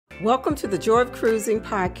Welcome to the Joy of Cruising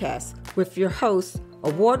podcast with your host,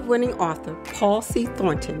 award-winning author Paul C.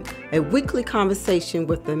 Thornton, a weekly conversation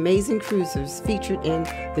with the amazing cruisers featured in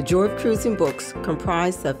the Joy of Cruising books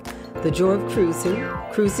comprised of The Joy of Cruising,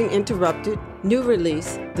 Cruising Interrupted, new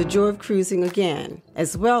release, The Joy of Cruising Again,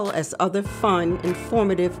 as well as other fun,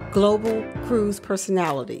 informative global cruise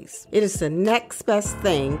personalities. It is the next best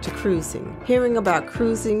thing to cruising, hearing about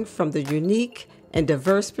cruising from the unique and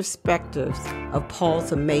diverse perspectives of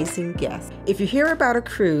Paul's amazing guests. If you hear about a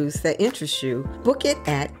cruise that interests you, book it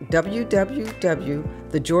at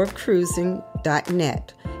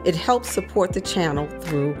www.thejoyofcruising.net. It helps support the channel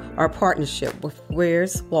through our partnership with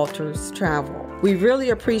Where's Walters Travel. We really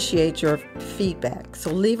appreciate your feedback,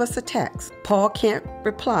 so leave us a text. Paul can't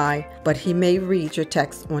reply, but he may read your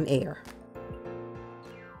text on air.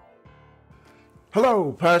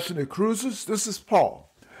 Hello, passionate cruisers. This is Paul.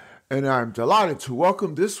 And I'm delighted to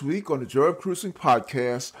welcome this week on the Joy of Cruising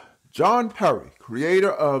podcast, John Perry, creator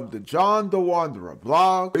of the John the Wanderer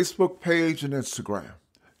blog, Facebook page, and Instagram.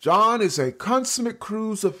 John is a consummate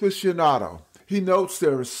cruise aficionado. He notes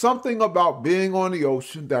there is something about being on the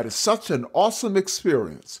ocean that is such an awesome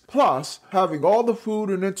experience. Plus, having all the food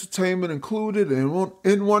and entertainment included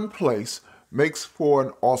in one place makes for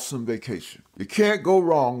an awesome vacation. You can't go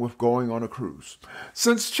wrong with going on a cruise.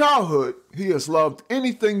 Since childhood, he has loved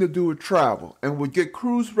anything to do with travel and would get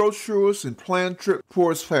cruise brochures and plan trips for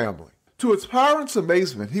his family. To his parents'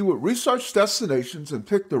 amazement, he would research destinations and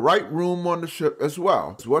pick the right room on the ship as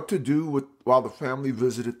well as what to do while the family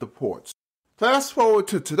visited the ports. Fast forward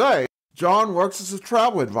to today, John works as a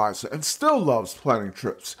travel advisor and still loves planning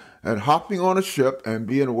trips and hopping on a ship and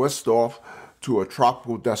being whisked off to a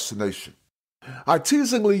tropical destination. I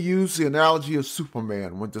teasingly use the analogy of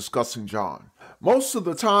Superman when discussing John. Most of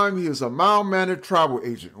the time, he is a mild-mannered travel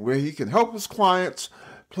agent where he can help his clients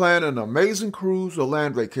plan an amazing cruise or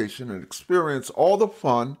land vacation and experience all the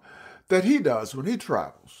fun that he does when he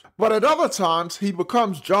travels. But at other times, he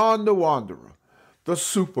becomes John the Wanderer, the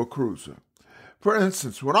super cruiser. For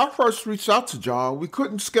instance, when I first reached out to John, we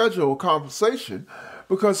couldn't schedule a conversation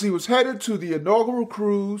because he was headed to the inaugural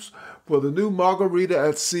cruise for the new Margarita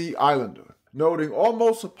at Sea Islander. Noting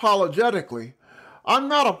almost apologetically, I'm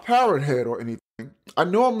not a parrot head or anything. I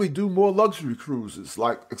normally do more luxury cruises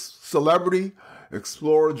like Celebrity,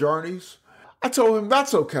 Explorer Journeys. I told him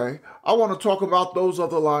that's okay. I want to talk about those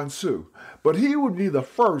other lines too. But he would be the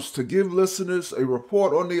first to give listeners a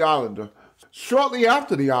report on the Islander. Shortly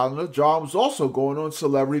after the Islander, John was also going on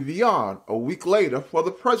Celebrity Beyond a week later for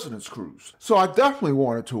the President's Cruise. So I definitely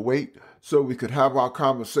wanted to wait so we could have our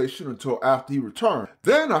conversation until after he returned.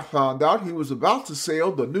 Then I found out he was about to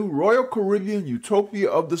sail the new Royal Caribbean Utopia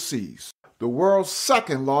of the Seas, the world's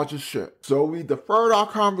second largest ship. So we deferred our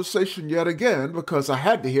conversation yet again because I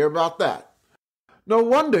had to hear about that. No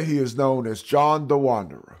wonder he is known as John the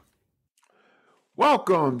Wanderer.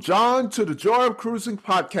 Welcome, John, to the Joy of Cruising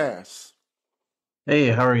podcast. Hey,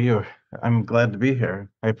 how are you? I'm glad to be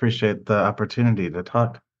here. I appreciate the opportunity to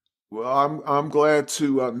talk. Well, I'm glad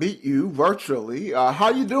to meet you virtually. How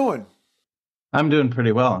you doing? I'm doing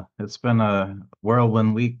pretty well. It's been a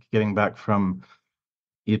whirlwind week getting back from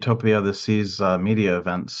Utopia of the Seas media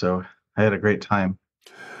event, so I had a great time.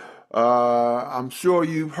 I'm sure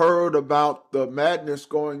you've heard about the madness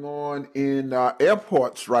going on in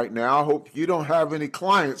airports right now. I hope you don't have any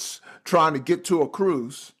clients trying to get to a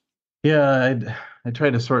cruise. Yeah, I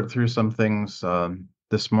tried to sort through some things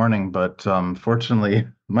this morning, but fortunately,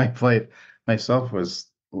 my flight myself was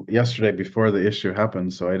yesterday before the issue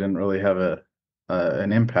happened, so I didn't really have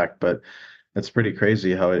an impact. But it's pretty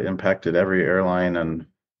crazy how it impacted every airline and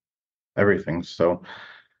everything. So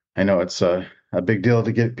I know it's a big deal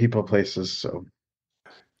to get people places. So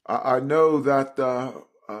I know that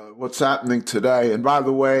what's happening today, and by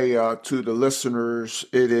the way, to the listeners,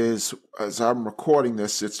 it is, as I'm recording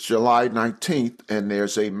this, it's July 19th, and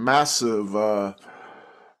there's a massive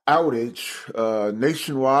outage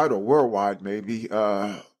nationwide or worldwide, maybe,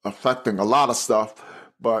 affecting a lot of stuff,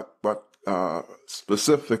 but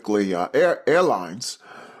specifically airlines.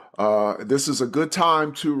 This is a good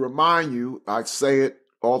time to remind you. I say it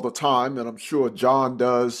all the time, and I'm sure John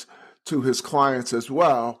does to his clients as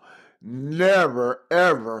well. Never,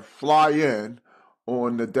 ever fly in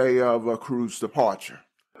on the day of a cruise departure.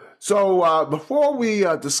 So before we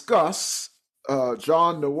discuss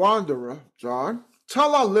John the Wanderer, John,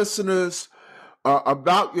 tell our listeners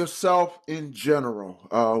about yourself in general,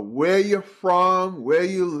 where you're from, where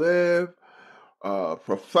you live,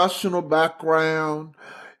 professional background,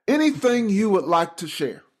 anything you would like to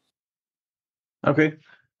share. okay.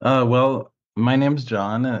 Well, My name's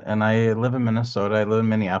John, and I live in Minnesota. I live in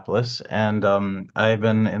Minneapolis, and I've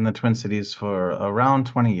been in the Twin Cities for around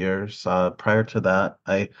 20 years. Prior to that,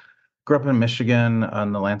 I grew up in Michigan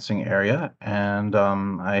in the Lansing area, and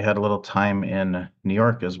I had a little time in New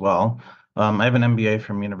York as well. I have an MBA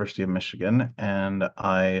from University of Michigan, and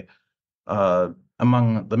uh,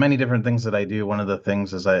 among the many different things that I do, one of the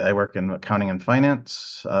things is I work in accounting and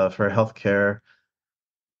finance for a healthcare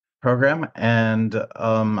program, and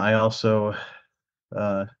I also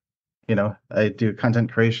uh, I do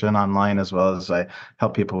content creation online as well as I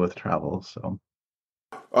help people with travel. So,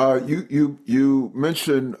 You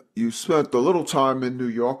mentioned you spent a little time in New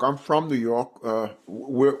York. I'm from New York.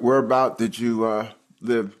 Whereabout did you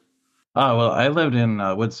live? well, I lived in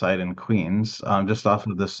Woodside in Queens, just off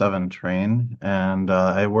of the 7 train, and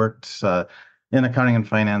I worked in accounting and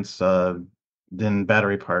finance in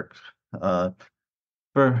Battery Park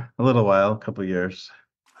for a little while, a couple of years.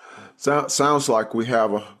 Sounds like we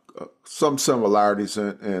have some similarities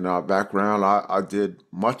in our background. I did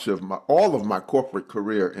much of my all of my corporate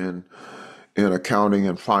career in accounting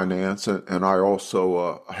and finance, and I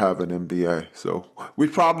also have an MBA. So we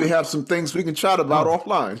probably have some things we can chat about Oh,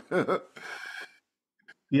 offline.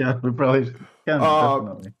 yeah, we probably can, uh,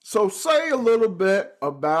 definitely. so say a little bit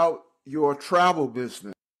about your travel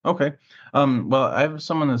business. Okay. Well, I have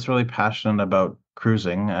someone that's really passionate about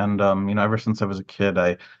cruising, and ever since I was a kid,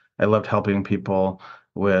 I loved helping people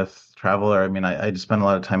with travel. Or I mean, I just spent a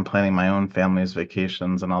lot of time planning my own family's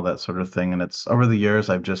vacations and all that sort of thing. And it's over the years,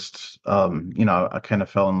 I've just, I kind of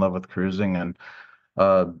fell in love with cruising, and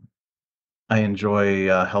uh, I enjoy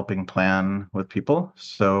helping plan with people.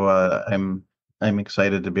 So I'm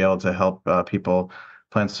excited to be able to help people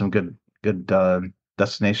plan some good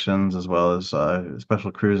destinations as well as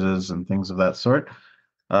special cruises and things of that sort.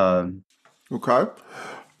 Um, Okay.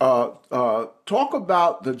 Talk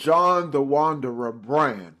about the John the Wanderer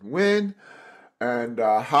brand. When and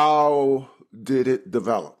how did it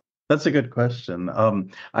develop? that's a good question.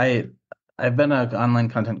 I've been an online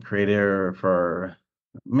content creator for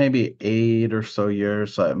maybe 8 or so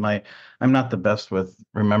years. I'm not the best with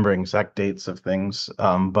remembering exact dates of things,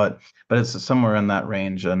 but it's somewhere in that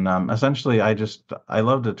range. And essentially, I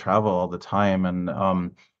love to travel all the time, and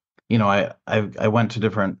I went to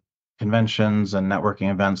different conventions and networking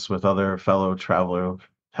events with other fellow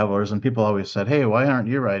travelers, and people always said, "Hey, why aren't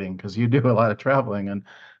you writing? Because you do a lot of traveling." And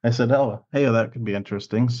I said, "Oh, hey, that could be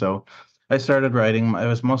interesting." So I started writing. I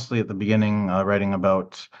was mostly at the beginning writing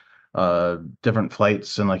about different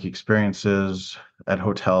flights and like experiences at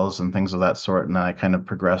hotels and things of that sort, and then I kind of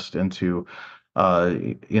progressed into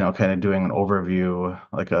kind of doing an overview,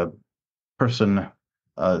 like a person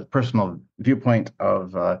personal viewpoint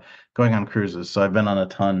of going on cruises. So I've been on a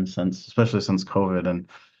ton since, especially since COVID, and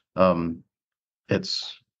um,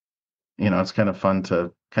 it's it's kind of fun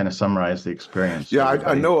to kind of summarize the experience Yeah, for I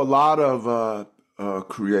everybody. know a lot of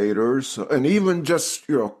creators and even just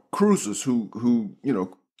cruisers who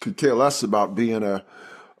could care less about being a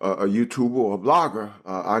YouTuber or a blogger.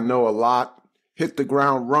 I know a lot hit the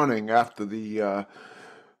ground running after the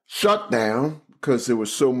shutdown because there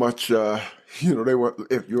was so much. They were.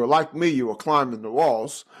 If you were like me, you were climbing the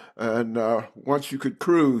walls, and once you could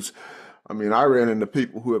cruise, I mean, I ran into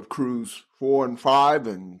people who have cruised 4 and 5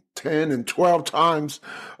 and 10 and 12 times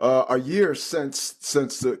a year since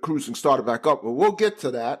the cruising started back up. But we'll get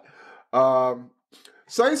to that. Um,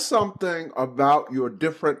 Say something about your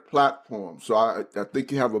different platforms. So I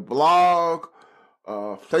think you have a blog,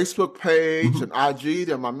 Facebook page, and IG.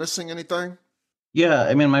 Am I missing anything? Yeah,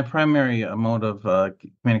 I mean, my primary mode of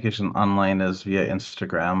communication online is via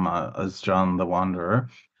Instagram, as John the Wanderer.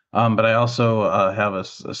 But I also have a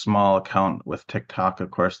small account with TikTok,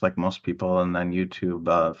 of course, like most people, and then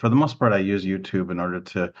YouTube. For the most part, I use YouTube in order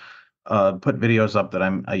to put videos up that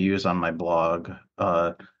I use on my blog,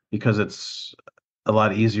 because it's a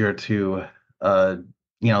lot easier to uh,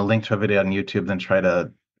 link to a video on YouTube than try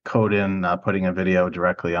to code in putting a video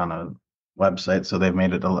directly on a website. So they've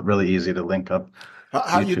made it really easy to link up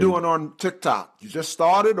How you YouTube. doing on TikTok? You just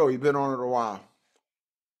started, or you been on it a while?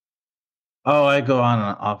 Oh, I go on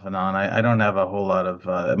and off and on. I don't have a whole lot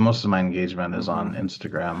of most of my engagement is Hmm. on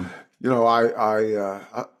Instagram. You know,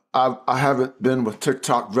 I haven't been with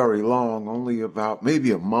TikTok very long, only about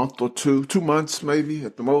maybe a month or two, 2 months maybe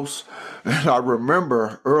at the most. And I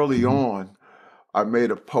remember early Mhm. on, I made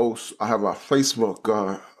a post. I have a Facebook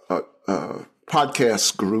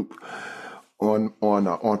podcast group on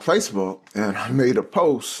Facebook, and I made a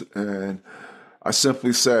post, and I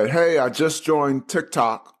simply said, "Hey, I just joined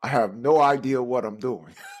TikTok. I have no idea what I'm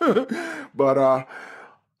doing," but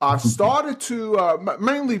I've started to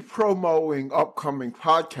mainly promoting upcoming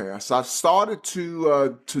podcasts. I've started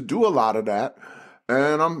to do a lot of that,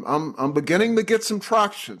 and I'm beginning to get some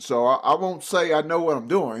traction. So I won't say I know what I'm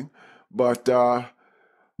doing, but I'm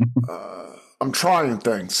trying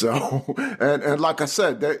things. So and like I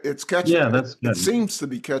said, it's catching. Yeah, that's It good. seems to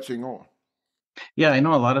be catching on. Yeah, I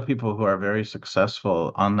know a lot of people who are very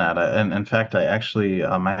successful on that. And in fact, I actually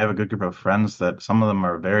I have a good group of friends that some of them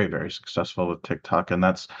are very, very successful with TikTok, and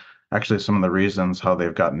that's actually some of the reasons how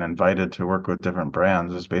they've gotten invited to work with different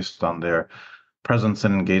brands is based on their presence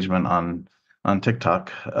and engagement on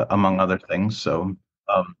TikTok, among other things. Um,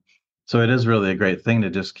 so it is really a great thing to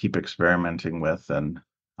just keep experimenting with, and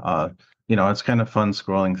uh, it's kind of fun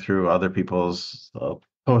scrolling through other people's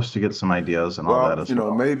posts to get some ideas and all that Well, as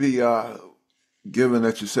well. maybe given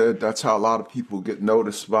that you said that's how a lot of people get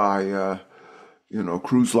noticed by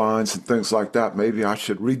cruise lines and things like that. Maybe I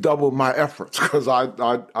should redouble my efforts because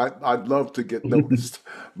I'd love to get noticed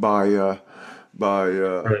by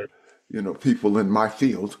Right. people in my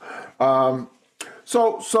field. Um,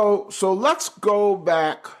 so let's go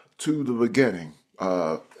back to the beginning.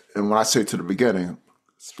 And when I say to the beginning,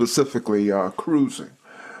 specifically cruising.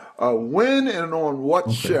 When and on what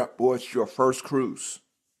Okay. ship was your first cruise?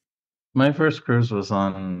 My first cruise was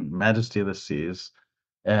on Majesty of the Seas,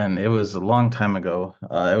 and it was a long time ago.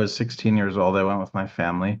 I was 16 years old. I went with my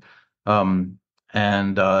family. Um,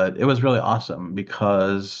 and it was really awesome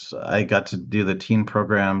because I got to do the teen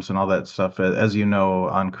programs and all that stuff. As you know,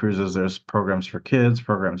 on cruises, there's programs for kids,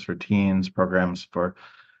 programs for teens, programs for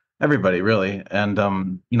everybody, really. And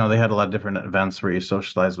they had a lot of different events where you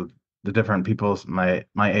socialize with the different people my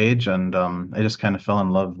age, and I just kind of fell in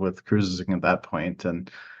love with cruising at that point. And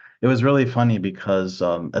it was really funny because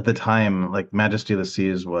at the time, like Majesty of the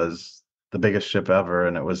Seas was the biggest ship ever,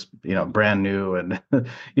 and it was brand new, and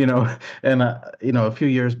you know, and a few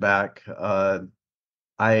years back,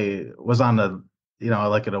 I was on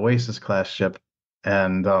like an Oasis class ship,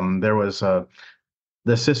 and there was a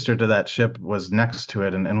the sister to that ship was next to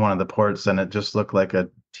it in one of the ports, and it just looked like a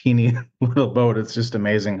teeny little boat. It's just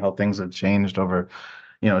amazing how things have changed over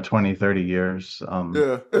 20, 30 years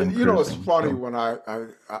Yeah, in it's cruising. funny So when I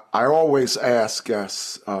always ask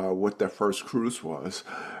guests what their first cruise was,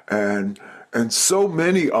 and so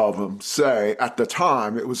many of them say at the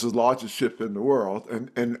time it was the largest ship in the world,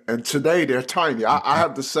 and today they're tiny. I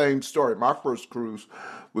have the same story. My first cruise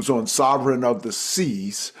was on Sovereign of the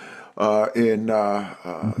Seas in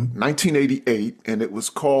mhm. 1988, and it was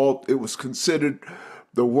considered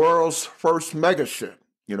the world's first mega ship.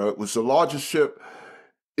 It was the largest ship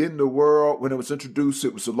in the world. When it was introduced,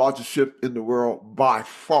 it was the largest ship in the world by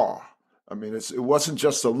far. I mean, it wasn't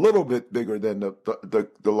just a little bit bigger than the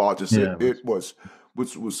largest. Yeah, It, it was.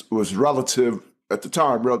 it was was relative at the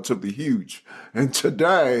time, relatively huge. And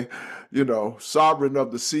today, Sovereign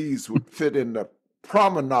of the Seas would fit in the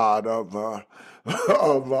promenade of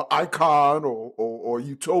Icon or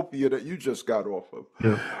Utopia that you just got off of.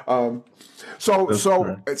 Yeah, Um, so that's so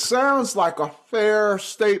correct. it sounds like a fair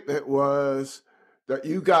statement was that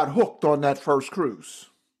you got hooked on that first cruise.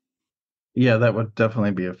 Yeah, that would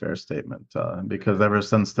definitely be a fair statement, because ever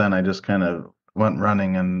since then I just kind of went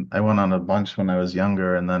running, and I went on a bunch when I was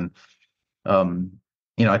younger, and then um,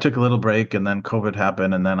 I took a little break, and then COVID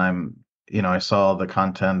happened, and then I saw the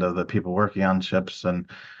content of the people working on ships, and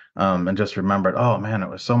just remembered, oh man, it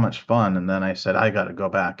was so much fun. And then I said, I got to go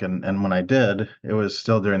back. And when I did, it was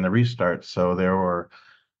still during the restart. So there were,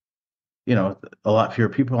 a lot fewer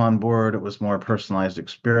people on board. It was more personalized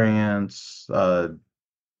experience. So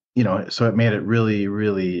it made it really,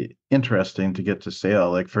 really interesting to get to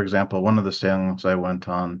sail. Like, for example, one of the sailings I went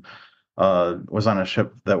on was on a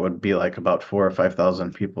ship that would be like about 4 or 5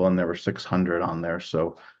 thousand people, and there were 600 on there.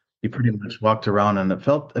 So you pretty much walked around, and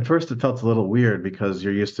at first it felt a little weird because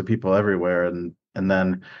you're used to people everywhere, and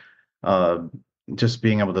then uh, just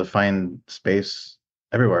being able to find space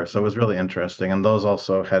everywhere. So it was really interesting. And those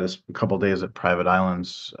also had a couple days at private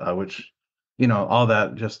islands, which all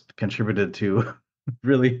that just contributed to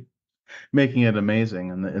really making it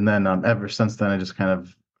amazing. And then ever since then, I just kind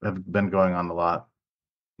of have been going on a lot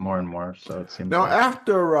more and more. So it seems Now, like.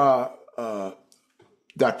 after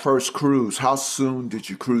that first cruise, how soon did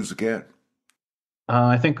you cruise again?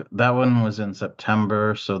 I think that one was in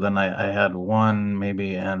September. So then I had one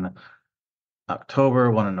maybe in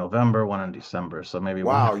October, one in November, one in December. So maybe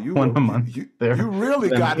one Wow, you one were a you month you, you there. really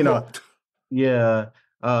Then got hooked. yeah.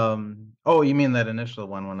 Oh, you mean that initial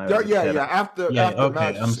one when I Yeah, was a yeah, kid? yeah. Yeah. After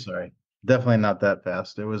Okay. I'm Majesty. sorry. Definitely not that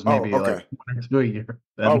fast. It was Oh, maybe like okay. 1 or 2 a year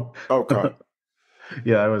then. Oh, okay.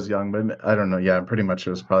 Yeah, I was young, but I don't know. Yeah, pretty much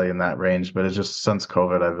it was probably in that range. But it's just since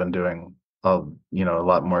COVID, I've been doing a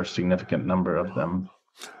lot more significant number of them.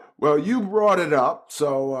 Well, you brought it up,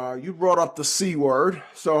 so you brought up the C word.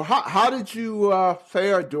 So how did you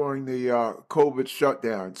fare during the COVID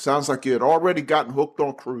shutdown? Sounds like you had already gotten hooked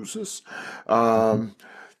on cruises. Um,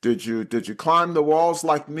 did you climb the walls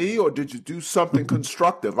like me, or did you do something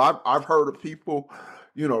constructive? I've heard of people,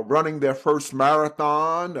 running their first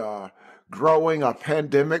marathon, growing a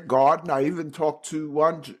pandemic garden. I even talked to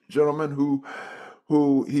one gentleman who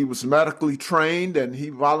he was medically trained and he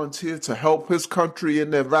volunteered to help his country in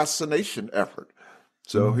their vaccination effort.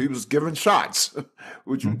 So he was giving shots.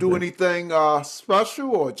 Would you do Okay. anything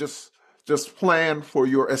special, or just plan for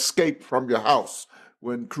your escape from your house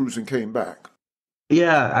when cruising came back?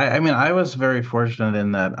 Yeah, I mean, I was very fortunate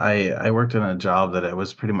in that I worked in a job that it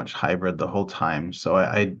was pretty much hybrid the whole time. So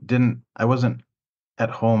I wasn't at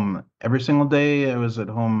home every single day. I was at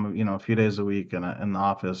home, a few days a week and in the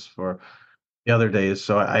office for the other days.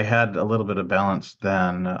 So I had a little bit of balance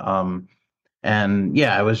then. And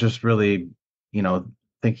yeah, I was just really, you know,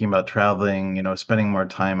 thinking about traveling, spending more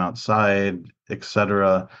time outside,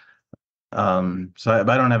 etc. But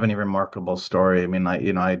I don't have any remarkable story. I mean,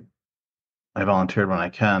 I volunteered when I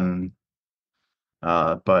can,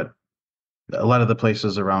 but a lot of the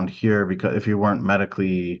places around here, because if you weren't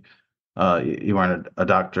medically, you weren't a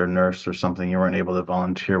doctor, nurse, or something, you weren't able to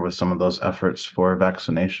volunteer with some of those efforts for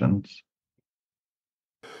vaccinations.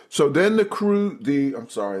 So then the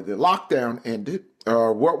lockdown ended.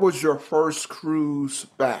 What was your first cruise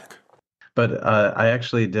back? But I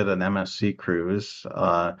actually did an MSC cruise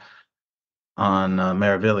on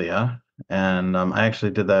Meraviglia, and I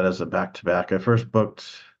actually did that as a back-to-back. I first booked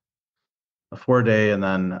a 4 day, and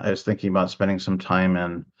then I was thinking about spending some time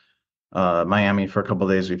in Miami for a couple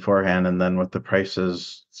days beforehand, and then with the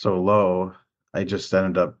prices so low, I just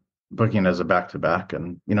ended up booking it as a back-to-back.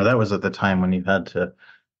 And that was at the time when you had to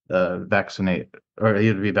vaccinate, or you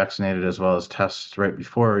had to be vaccinated as well as test right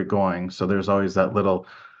before going. So there's always that little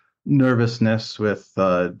nervousness with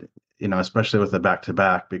especially with the back to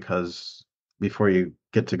back, because before you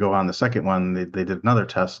get to go on the second one, they did another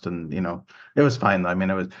test, and it was fine though. I mean,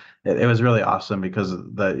 it was really awesome because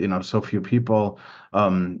so few people.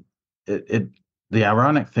 It the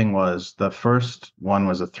ironic thing was the first one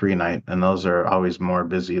was a 3 night, and those are always more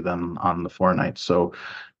busy than on the 4 nights. So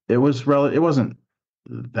it wasn't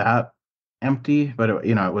that empty, but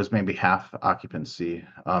it was maybe half occupancy.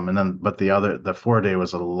 And then, but the 4 day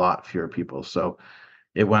was a lot fewer people. So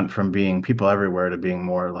it went from being people everywhere to being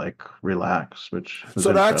more like relaxed, which was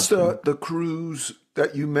So that's interesting. the cruise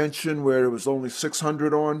that you mentioned where it was only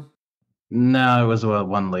 600 on. No, it was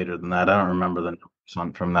one later than that. I don't remember the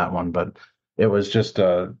numbers from that one, but it was just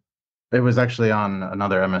it was actually on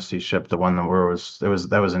another MSC ship, the one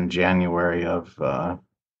that was in January of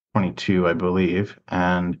 22, I believe.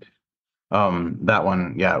 And that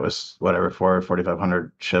one, yeah, it was whatever,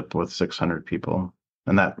 4,500 ship with 600 people.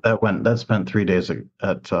 And that spent 3 days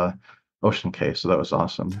at Ocean Cay, so that was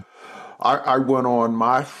awesome. I went on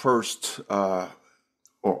my first or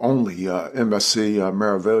only MSC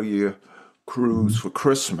Meraviglia cruise Mhm. for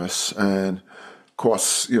Christmas, and of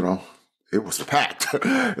course, it was packed.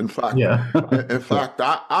 in fact, Yeah. in fact,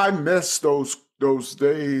 I miss those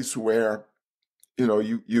days where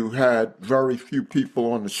you had very few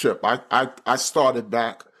people on the ship. I started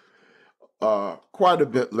back quite a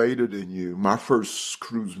bit later than you. My first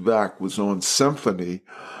cruise back was on Symphony,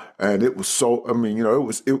 and it was so. I mean,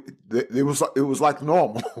 it was like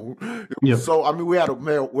normal. It was Yep. so. I mean, we had to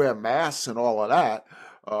wear masks and all of that,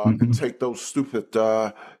 and Mhm. take those stupid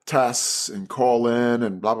tests and call in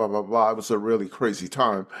and blah blah blah blah. It was a really crazy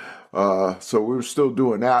time. So we were still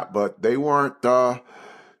doing that, but they weren't,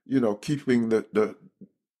 keeping the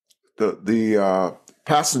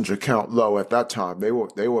passenger count low at that time. They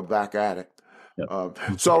were back at it.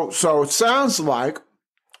 Yep. So it sounds like,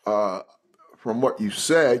 uh, from what you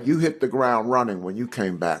said, you hit the ground running when you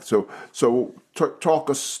came back. So talk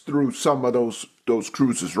us through some of those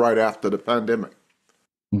cruises right after the pandemic.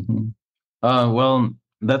 Mhm. Well,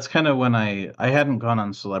 that's kind of when I hadn't gone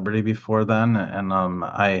on Celebrity before then, and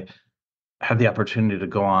I had the opportunity to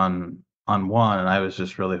go on one, and I was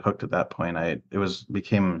just really hooked at that point. It was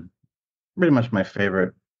became pretty much my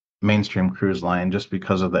favorite mainstream cruise line just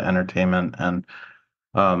because of the entertainment, and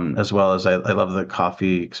as well as I love the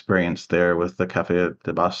coffee experience there with the Cafe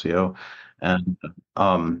de Basio, and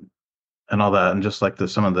um and all that, and just like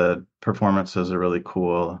some of the performances are really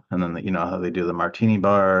cool, and then how they do the martini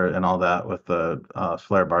bar and all that with the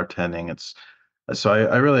flair bartending.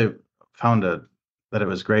 I really found that it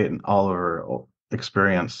was great and all over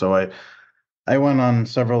experience. So I went on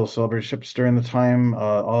several celebrity ships during the time,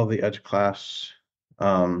 all the Edge class.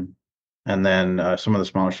 Um, and then some of the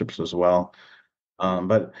smaller ships as well.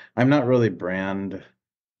 But I'm not really brand.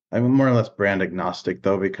 I'm more or less brand agnostic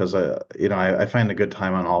though, because I find a good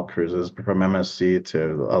time on all cruises, from MSC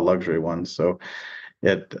to a luxury one. So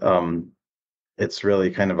it it's really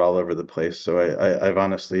kind of all over the place. So I've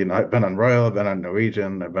honestly, I've been on Royal, I've been on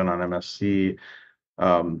Norwegian, I've been on MSC.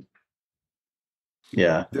 Um,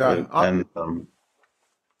 yeah, Yeah,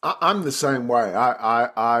 I'm the same way.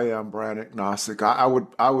 I am brand agnostic. I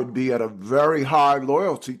would be at a very high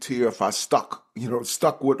loyalty tier if I stuck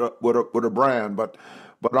with a brand. But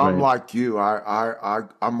I'm right. like you.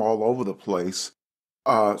 I'm all over the place.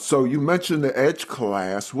 So you mentioned the Edge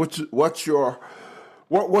class. Which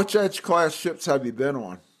Edge class ships have you been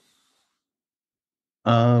on?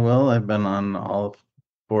 Well, I've been on all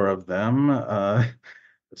four of them.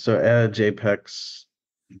 So Edge, Apex,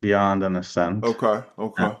 Beyond, and Ascent. Okay,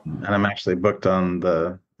 okay. And I'm actually booked on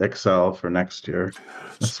the Excel for next year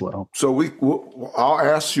as well. So I'll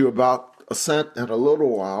ask you about Ascent in a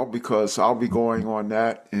little while because I'll be going on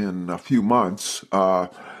that in a few months. Uh,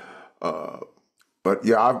 but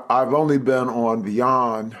yeah, I've only been on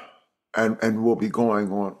Beyond and will be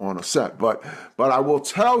going on Ascent. But I will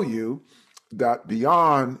tell you that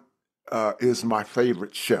Beyond is my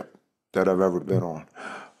favorite ship that I've ever been on.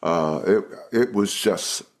 It was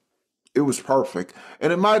just it was perfect,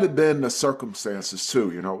 and it might have been the circumstances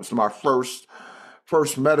too. It was my first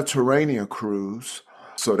Mediterranean cruise,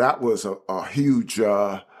 so that was a huge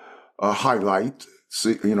highlight.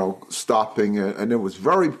 See, stopping, and it was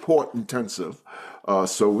very port intensive.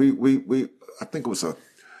 So we I think it was a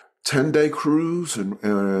 10-day cruise,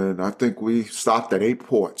 and I think we stopped at 8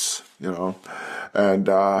 ports. And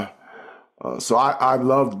so I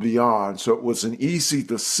loved Beyond. So it was an easy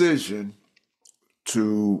decision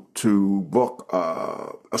to book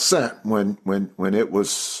Ascent when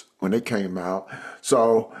it came out.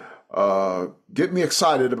 So get me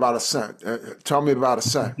excited about Ascent. Tell me about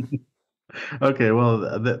Ascent. Okay, well,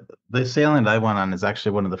 the sailing that I went on is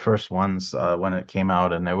actually one of the first ones when it came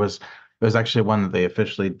out, and it was actually one that they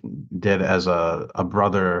officially did as a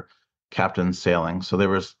brother captain sailing. So there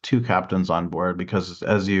was two captains on board because,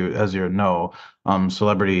 as you know,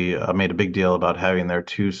 Celebrity made a big deal about having their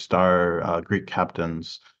two-star Greek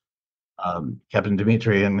captains, Captain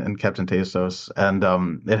Dimitri and Captain Tassos, and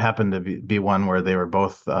it happened to be one where they were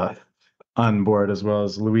both on board, as well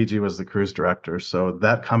as Luigi was the cruise director. So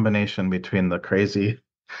that combination between the crazy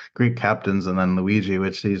Greek captains and then Luigi,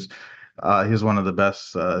 which he's one of the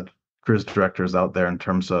best cruise directors out there in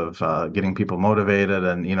terms of getting people motivated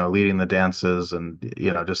and leading the dances and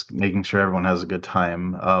just making sure everyone has a good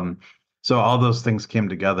time. So all those things came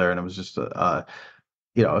together, and it was just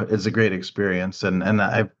it's a great experience. And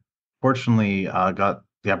I fortunately got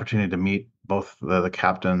the opportunity to meet both the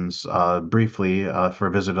captains briefly for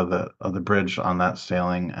a visit of the bridge on that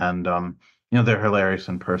sailing, and they're hilarious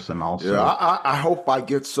in person Yeah, also. I hope I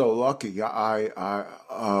get so lucky.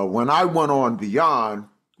 When I went on Beyond,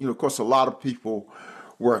 of course, a lot of people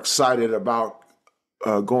were excited about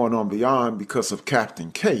going on Beyond because of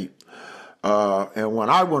Captain Kate. And when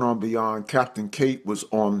I went on Beyond, Captain Kate was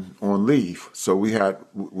on leave, so we had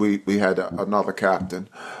another captain.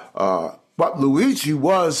 But Luigi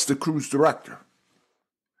was the cruise director.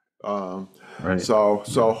 Um, Right.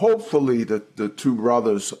 so hopefully the two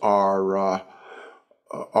brothers are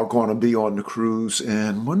going to be on the cruise.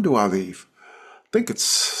 And when do I leave? I think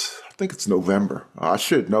it's November. I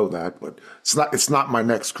should know that, but it's not my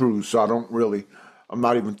next cruise, so I'm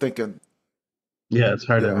not even thinking. Yeah, it's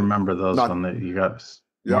hard to Yeah, remember those when not. you got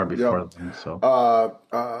more Yep, before yep. them. So Uh,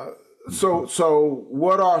 uh, so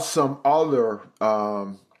what are some other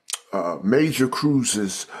major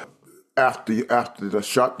cruises after the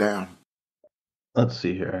shutdown? let's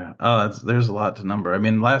see here. There's a lot to number. I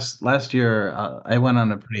mean, last year I went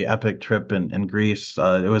on a pretty epic trip in Greece.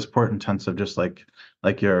 It was port intensive, just like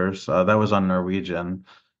yours. That was on Norwegian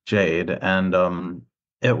Jade, and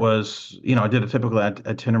it was I did a typical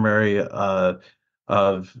itinerary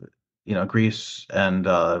of Greece, and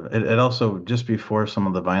it also, just before some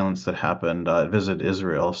of the violence that happened, visit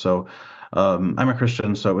Israel. So I'm a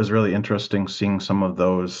Christian, so it was really interesting seeing some of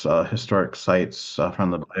those historic sites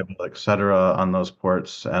from the Bible, etc., on those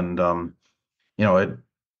ports. And you know, it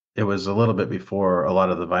it was a little bit before a lot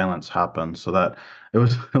of the violence happened, so that it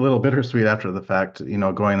was a little bittersweet after the fact,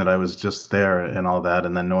 going that I was just there and all that,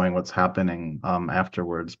 and then knowing what's happening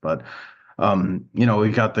afterwards. But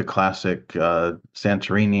we got the classic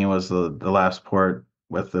Santorini was the last port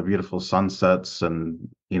with the beautiful sunsets, and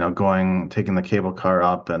going taking the cable car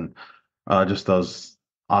up, and just those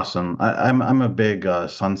awesome. I'm a big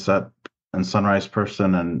sunset and sunrise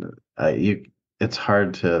person, and you it's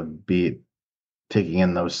hard to beat taking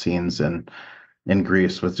in those scenes in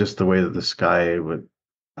Greece with just the way that the sky would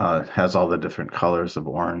has all the different colors of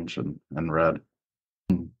orange and red.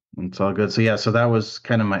 It's all good. So yeah, so that was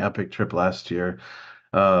kind of my epic trip last year.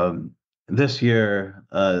 Um, this year,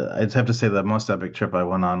 I'd have to say the most epic trip I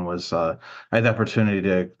went on was I had the opportunity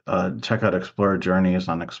to check out Explorer Journeys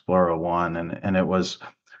on Explorer One, and it was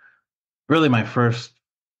really my first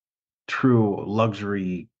true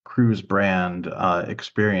luxury cruise brand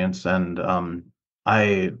experience. And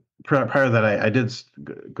I prior to that, I did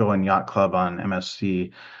go in yacht club on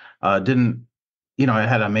MSC. Didn't I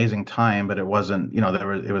had an amazing time, but it wasn't,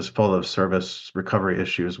 it was full of service recovery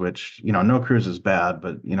issues, which, no cruise is bad,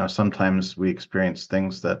 but, sometimes we experience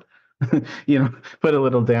things that, put a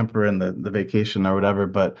little damper in the vacation or whatever.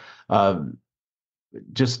 But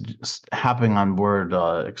just hopping on board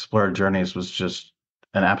Explorer Journeys was just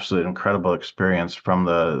an absolute incredible experience, from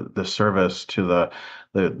the service to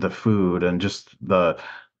the food and just the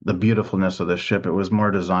beautifulness of the ship. It was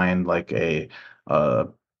more designed like uh,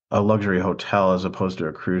 a luxury hotel as opposed to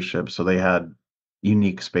a cruise ship. So they had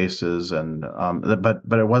unique spaces, and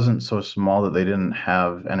but it wasn't so small that they didn't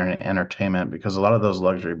have entertainment, because a lot of those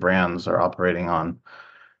luxury brands are operating on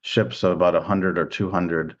ships of about 100 or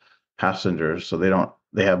 200 passengers, so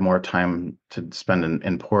they have more time to spend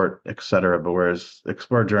in port, et cetera. But whereas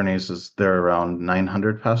Explorer Journeys they're around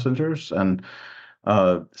 900 passengers, and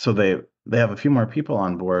so they have a few more people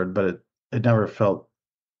on board, but it never felt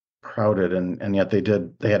crowded, and yet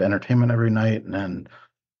they had entertainment every night, and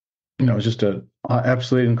it was just a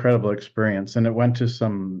absolutely incredible experience. And it went to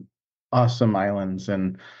some awesome islands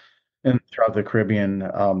and throughout the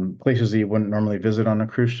Caribbean, places that you wouldn't normally visit on a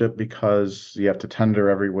cruise ship, because you have to tender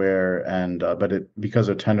everywhere. And but because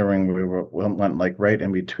of tendering, we went like right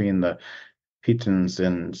in between the Pitons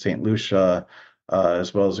in St. Lucia,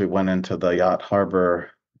 as well as we went into the yacht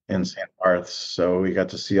harbor in St. Barths. So we got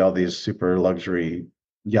to see all these super luxury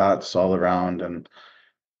yachts all around, and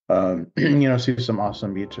see some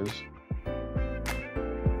awesome beaches.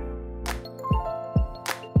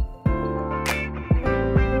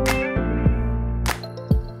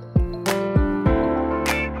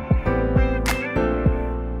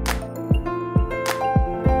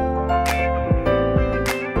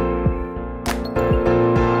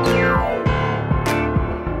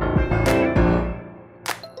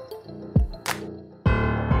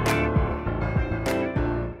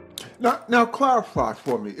 Now clarify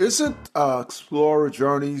for me. Isn't Explorer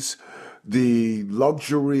Journeys the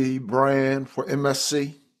luxury brand for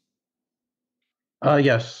MSC?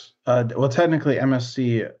 Yes. Well, technically,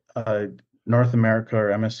 MSC North America, or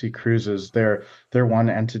MSC Cruises, they're one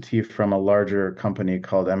entity from a larger company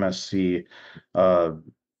called MSC, uh,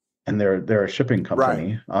 and they're a shipping Right.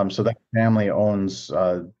 company. So that family owns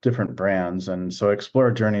different brands, and so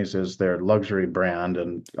Explorer Journeys is their luxury brand,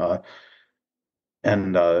 and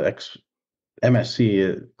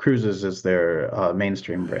MSC Cruises is their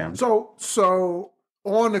mainstream brand. So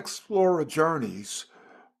on Explorer Journeys,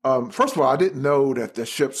 first of all, I didn't know that the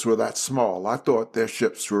ships were that small. I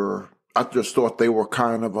just thought they were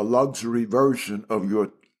kind of a luxury version of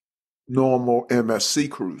your normal MSC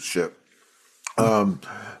cruise ship. Um,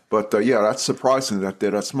 but yeah, that's surprising that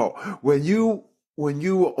they're that small. When you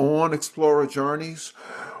were on Explorer Journeys,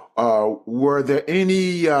 were there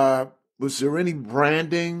any was there any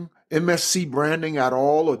branding, MSC branding at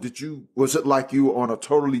all, or was it like you were on a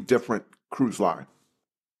totally different cruise line?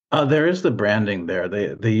 There is the branding there.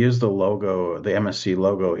 They use the logo, the MSC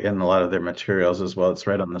logo, in a lot of their materials as well. It's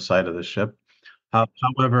right on the side of the ship.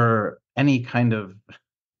 However, any kind of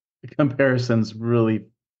comparisons really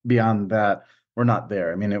beyond that were not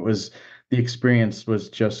there. I mean, the experience was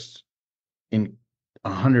just in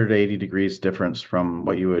 180 degrees difference from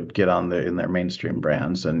what you would get in their mainstream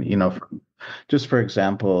brands. And just for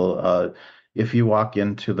example, if you walk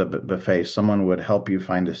into the buffet, someone would help you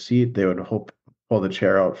find a seat. They would pull the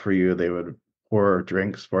chair out for you. They would pour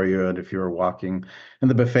drinks for you. And if you were walking, and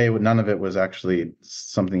the buffet, none of it was actually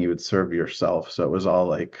something you would serve yourself. So it was all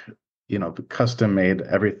like, custom made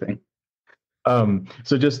everything.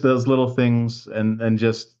 So just those little things, and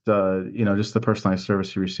just just the personalized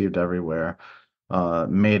service you received everywhere,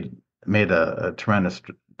 made a tremendous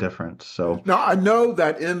difference. So Now I know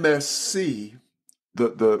that MSC,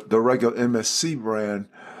 the regular MSC brand,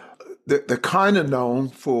 they're kind of known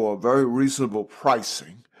for very reasonable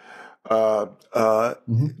pricing. Uh, uh,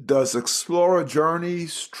 mhm. does Explorer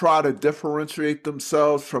Journeys try to differentiate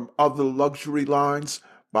themselves from other luxury lines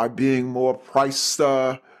by being more price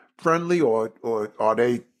friendly, or are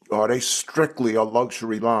they strictly a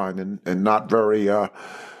luxury line and not very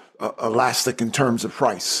elastic in terms of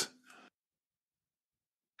price?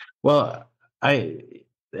 Well, I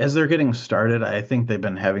as they're getting started, I think they've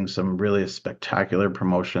been having some really spectacular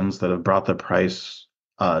promotions that have brought the price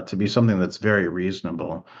to be something that's very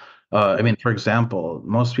reasonable. I mean, for example,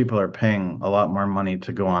 most people are paying a lot more money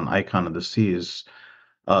to go on Icon of the Seas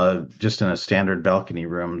just in a standard balcony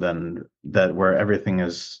room than that where everything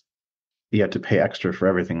is you have to pay extra for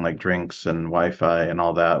everything like drinks and Wi-Fi and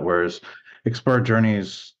all that. Whereas Explore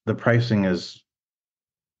Journeys, the pricing is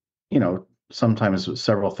sometimes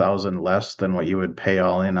several thousand less than what you would pay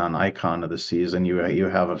all in on Icon of the Seas, and you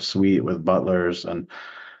have a suite with butlers and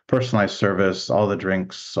personalized service, all the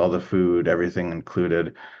drinks, all the food, everything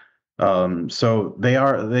included. So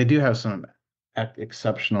they do have some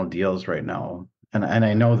exceptional deals right now. And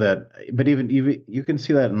I know that, but even you can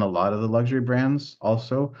see that in a lot of the luxury brands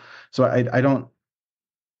also. So I don't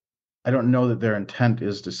know that their intent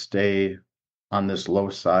is to stay on this low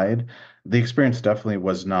side. The experience definitely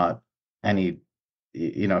was not any,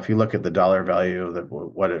 if you look at the dollar value of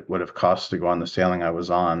what it would have cost to go on the sailing I was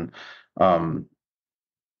on, um,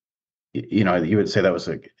 you would say that was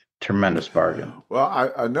a tremendous bargain.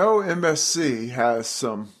 Well, I know MSC has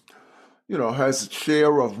has a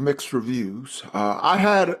share of mixed reviews. I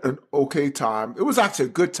had an okay time. It was actually a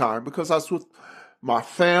good time because I was with my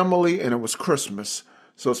family and it was Christmas.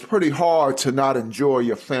 So it's pretty hard to not enjoy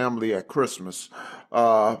your family at Christmas.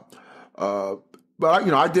 Uh, uh, but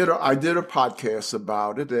I did a podcast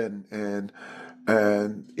about it, and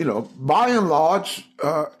by and large,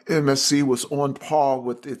 MSC was on par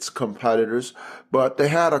with its competitors, but they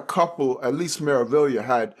had a couple. At least Meraviglia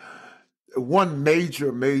had one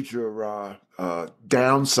major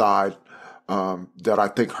downside that I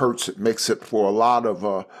think hurts it, makes it for a lot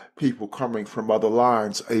of people coming from other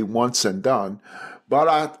lines a once and done.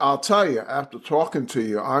 But I'll tell you, after talking to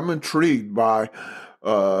you, I'm intrigued by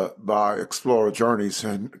Explorer Journeys,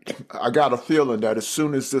 and I got a feeling that as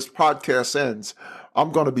soon as this podcast ends,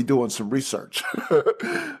 I'm going to be doing some research.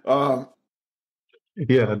 um,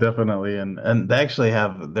 Yeah, definitely. And they actually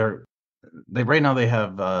have they right now they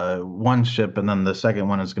have one ship and then the second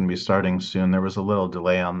one is going to be starting soon. There was a little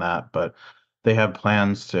delay on that, but they have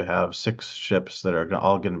plans to have six ships that are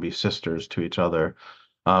all going to be sisters to each other,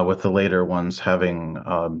 with the later ones having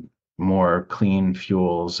more clean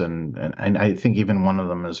fuels and I think even one of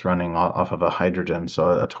them is running off of a hydrogen,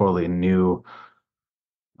 so a totally new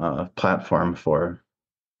platform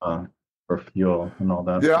uh, for fuel and all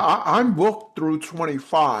that. yeah, I'm booked through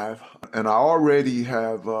 25, and I already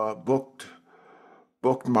have booked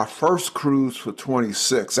my first cruise for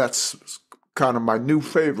 26. That's kind of my new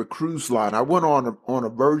favorite cruise line. I went on a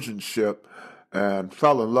Virgin ship and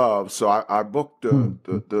fell in love, so I booked the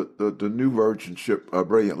Hmm. the new Virgin ship,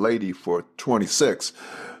 Brilliant Lady, for 26.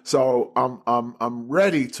 So I'm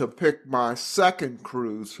ready to pick my second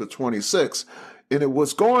cruise for 26, and it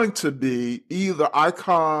was going to be either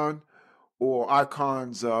Icon or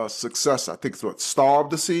Icon's successor. I think it's what, Star of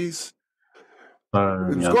the Seas. It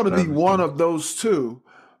was Yes, going to be one obviously. of those two,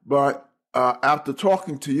 but after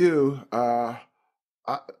talking to you,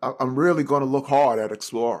 I'm really going to look hard at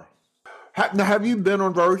Explorer. Now, have you been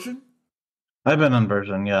on Virgin? I've been on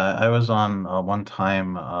version. Yeah, I was on one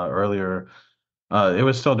time earlier. It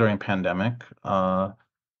was still during pandemic,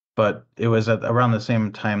 but it was at around the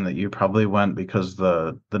same time that you probably went because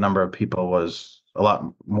the number of people was a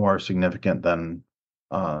lot more significant than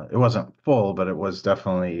it wasn't full, but it was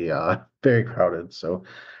definitely very crowded. So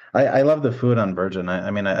I love the food on Virgin.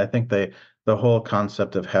 I mean, I think the whole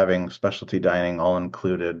concept of having specialty dining all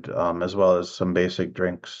included, as well as some basic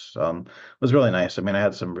drinks, was really nice. I mean, I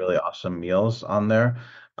had some really awesome meals on there.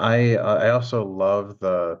 I also love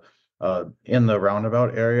in the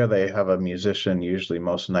roundabout area, they have a musician usually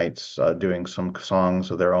most nights doing some songs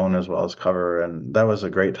of their own as well as cover, and that was a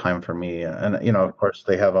great time for me. And of course,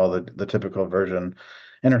 they have all the typical Virgin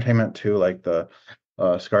entertainment too, like the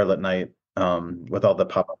Scarlet Night with all the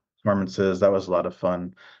pop-up performances. That was a lot of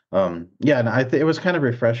fun. Yeah, and it was kind of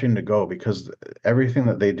refreshing to go because everything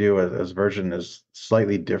that they do as Virgin is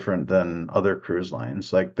slightly different than other cruise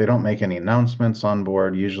lines. Like they don't make any announcements on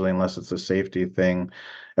board usually unless it's a safety thing.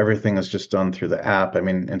 Everything is just done through the app. I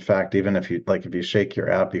mean, in fact, even if you shake your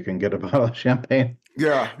app, you can get a bottle of champagne.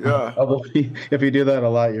 Yeah, yeah. Although if you do that a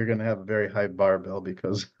lot, you're going to have a very high bar bill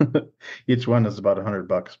because each one is about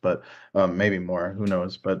 $100, but maybe more. Who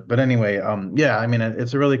knows? But anyway, yeah. I mean,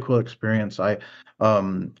 it's a really cool experience. I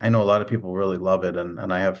know a lot of people really love it,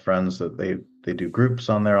 and I have friends that they do groups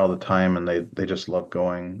on there all the time, and they just love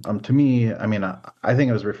going. To me, I mean, I think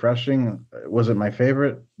it was refreshing. Was it my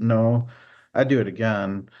favorite? No, I'd do it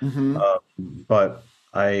again. hmm But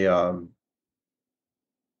I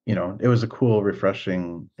it was a cool,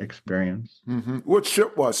 refreshing experience. What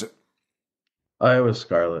ship was it? I was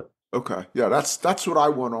Scarlet. Okay, yeah, that's what I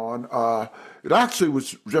went on. It actually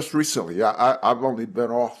was just recently. I've only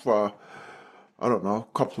been off. I don't know,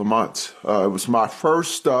 a couple of months. It was my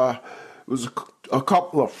first. It was a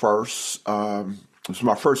couple of firsts. It was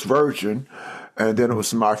my first Virgin, and then it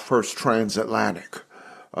was my first transatlantic.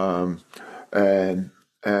 Um, and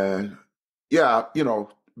and yeah,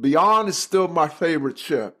 Beyond is still my favorite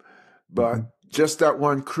ship, Mhm. but just that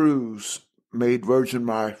one cruise made Virgin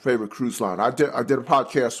my favorite cruise line. I did a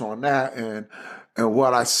podcast on that, and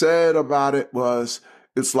what I said about it was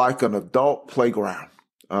it's like an adult playground.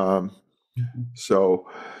 Um, Mhm. so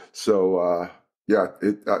so yeah,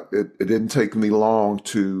 it didn't take me long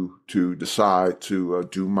to decide to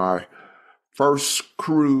do my first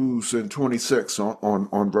cruise in 26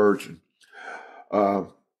 on Virgin. Uh,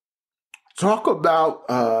 Talk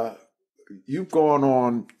about you've gone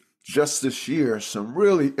on just this year some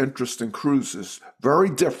really interesting cruises, very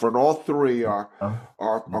different. All three are Oh,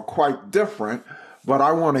 are quite different, but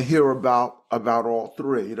I want to hear about all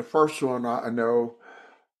three. The first one I know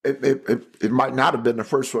it might not have been the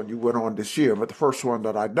first one you went on this year, but the first one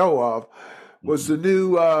that I know of was mhm. the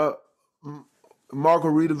new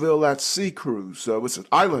Margaritaville at Sea cruise. It was an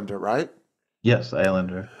Islander, right? Yes,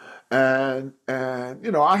 Islander. And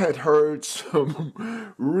I had heard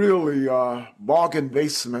some really bargain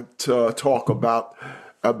basement talk about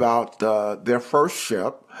their first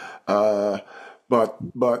ship, uh, but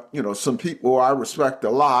some people I respect a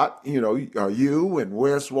lot, you and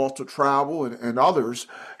Where's Walter Travel and others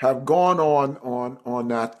have gone on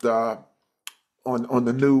that on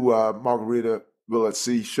the new Margarita Will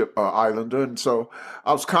Sea ship Islander, and so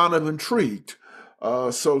I was kind of intrigued.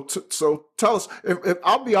 So tell us. If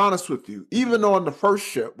I'll be honest with you, even on the first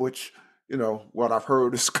ship, which what I've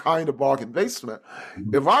heard is kind of bargain basement.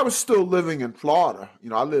 Mhm. If I was still living in Florida,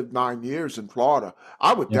 I lived 9 years in Florida,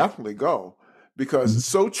 I would Yeah. definitely go because Mhm. it's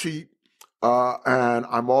so cheap. And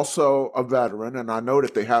I'm also a veteran, and I know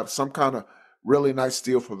that they have some kind of really nice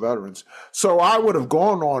deal for veterans. So I would have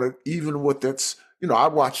gone on it even with its. I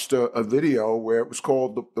watched a video where it was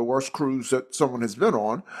called the worst cruise that someone has been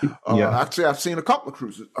on. Yeah. Actually, I've seen a couple of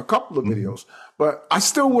cruises, a couple of Mhm. videos, but I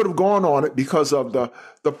still would have gone on it because of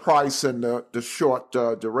the price and the short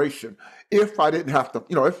duration. If I didn't have to,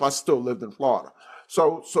 if I still lived in Florida.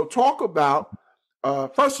 So talk about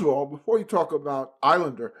first of all, before you talk about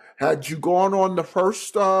Islander, had you gone on the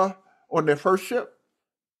first on their first ship?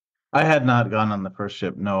 I had not gone on the first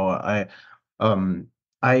ship. No, um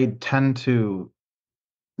I tend to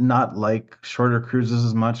not like shorter cruises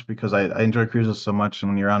as much because I enjoy cruises so much, and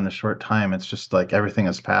when you're on the short time, it's just like everything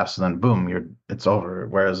is past and then boom, it's over.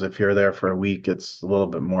 Whereas if you're there for a week, it's a little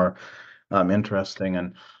bit more interesting.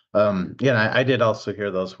 And yeah, I did also hear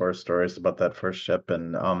those horror stories about that first ship,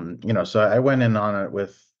 and so I went in on it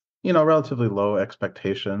with relatively low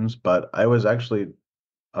expectations, but I was actually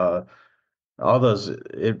uh all those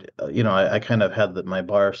it I kind of had my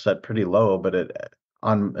bar set pretty low, but it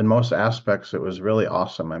on in most aspects it was really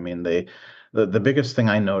awesome. I mean, the biggest thing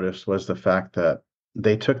I noticed was the fact that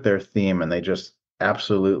they took their theme and they just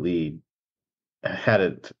absolutely had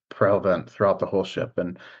it prevalent throughout the whole ship.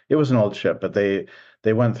 And it was an old ship, but they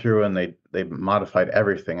went through and they modified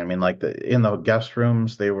everything. I mean, like in the guest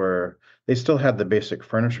rooms, they still had the basic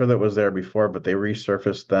furniture that was there before, but they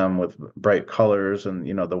resurfaced them with bright colors, and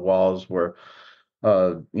the walls were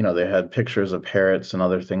they had pictures of parrots and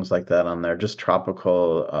other things like that on there, just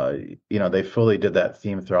tropical. They fully did that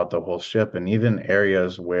theme throughout the whole ship, and even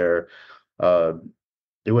areas where uh,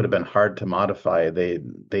 it would have been hard to modify.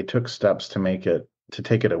 They took steps to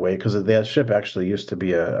take it away because that ship actually used to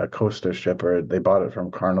be a Costa ship, or they bought it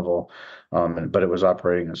from Carnival, but it was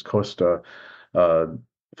operating as Costa uh,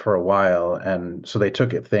 for a while, and so they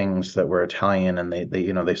took it things that were Italian, and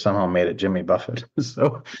they somehow made it Jimmy Buffett.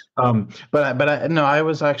 So, but I no, I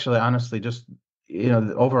was actually honestly just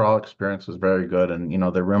the overall experience was very good, and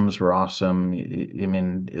the rooms were awesome. I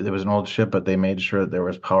mean, it was an old ship, but they made sure that there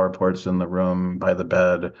was power ports in the room by the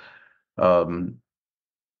bed. Um,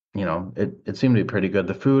 it seemed to be pretty good.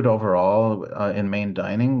 The food overall in main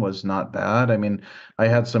dining was not bad. I mean, I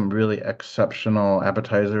had some really exceptional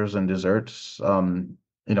appetizers and desserts.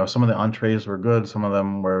 Some of the entrees were good, some of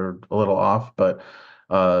them were a little off, but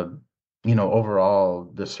uh, overall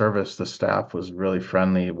the service, the staff was really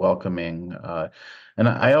friendly, welcoming. And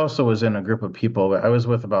I also was in a group of people. I was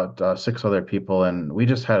with about six other people, and we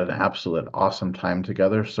just had an absolute awesome time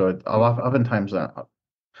together. So oftentimes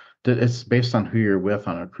it's based on who you're with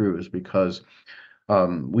on a cruise because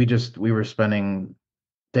we were spending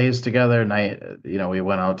days together night we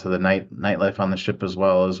went out to the nightlife on the ship as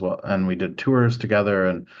well, and we did tours together,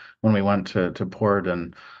 and when we went to port,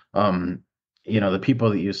 and um the people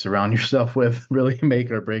that you surround yourself with really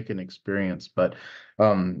make or break an experience. But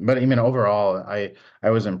I mean, overall, I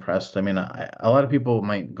was impressed. I mean, a lot of people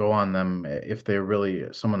might go on them if they're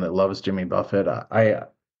really someone that loves Jimmy Buffett. I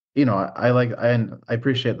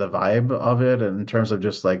appreciate the vibe of it in terms of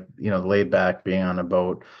just like, laid back being on a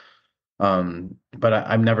boat. But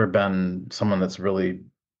I've never been someone that's really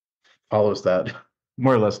follows that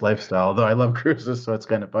more or less lifestyle. Although I love cruises, so it's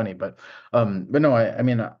kind of funny. But no, I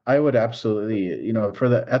mean, I would absolutely, for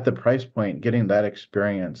the at the price point, getting that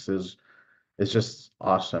experience is just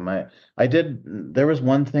awesome. There was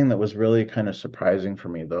one thing that was really kind of surprising for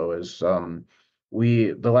me though, is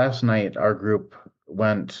the last night our group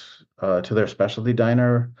went to their specialty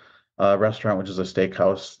diner restaurant, which is a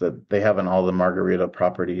steakhouse that they have in all the Margarita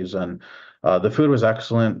properties, and the food was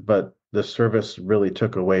excellent, but the service really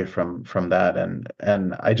took away from that,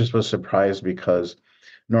 and I just was surprised because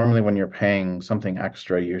normally when you're paying something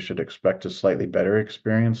extra, you should expect a slightly better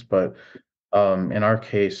experience, but in our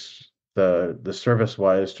case, the service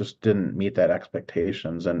wise just didn't meet that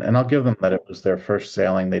expectations. And I'll give them that it was their first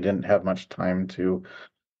sailing. They didn't have much time to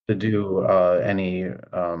do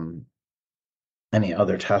any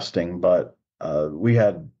other testing, but we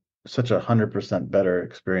had such 100% better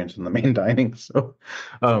experience in the main dining. So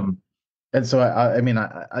um and so I mean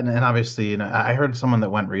and obviously, I heard someone that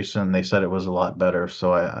went recent and they said it was a lot better.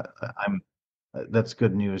 So I'm that's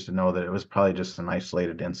good news to know that it was probably just an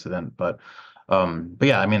isolated incident. But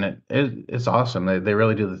yeah, I mean, it's awesome. They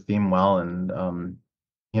really do the theme well, and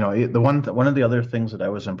one of the other things that I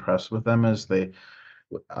was impressed with them is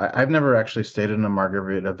I've never actually stayed in a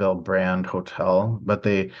Margaritaville brand hotel, but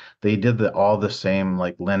they did all the same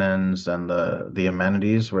like linens and the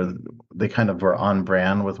amenities where they kind of were on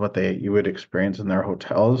brand with what you would experience in their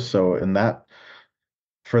hotels. So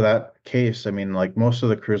for that case, I mean, like most of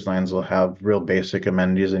the cruise lines will have real basic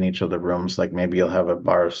amenities in each of the rooms. Like maybe you'll have a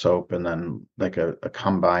bar of soap and then like a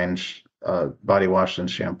combined body wash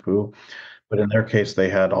and shampoo. But in their case, they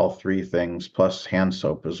had all three things plus hand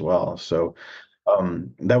soap as well. So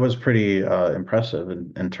that was pretty impressive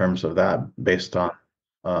in terms of that, based on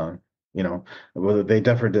uh, whether they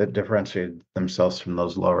differentiate themselves from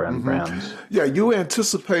those lower end Hmm. brands. Yeah, you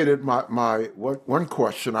anticipated my one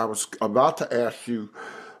question I was about to ask you.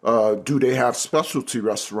 Do they have specialty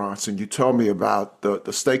restaurants? And you told me about the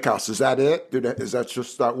steakhouse. Is that it? Is that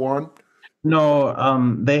just that one? No,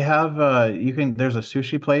 they have there's a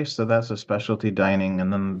sushi place, so that's a specialty dining,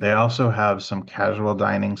 and then they also have some casual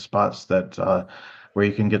dining spots that where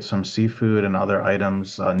you can get some seafood and other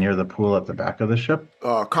items near the pool at the back of the ship.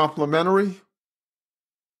 Complimentary?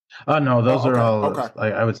 No, those Oh, are okay, all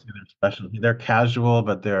okay, I would say they're specialty. They're casual,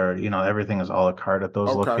 but everything is a la carte at those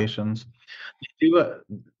okay. locations. do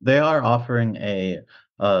they are offering a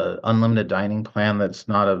unlimited dining plan that's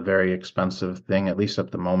not a very expensive thing, at least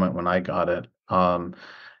at the moment when I got it.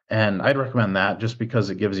 And I'd recommend that just because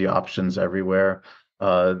it gives you options everywhere.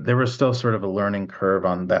 There was still sort of a learning curve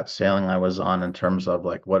on that sailing I was on in terms of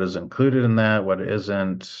like what is included in that, what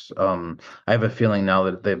isn't. I have a feeling now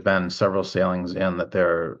that they've been several sailings in that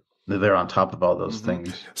they're on top of all those Hmm.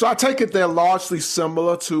 things. So I take it they're largely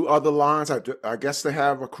similar to other lines. I guess they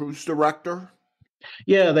have a cruise director.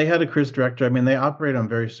 Yeah, they had a cruise director. I mean, they operate them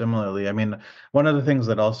very similarly. I mean, one of the things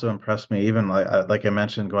that also impressed me, even like I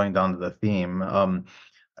mentioned, going down to the theme,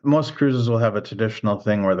 most cruises will have a traditional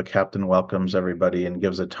thing where the captain welcomes everybody and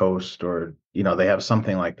gives a toast, or they have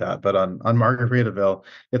something like that. But on Margaritaville,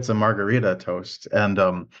 it's a margarita toast, and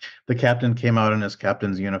the captain came out in his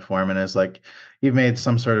captain's uniform and is like, he made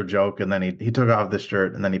some sort of joke, and then he took off the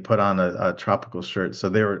shirt and then he put on a tropical shirt. So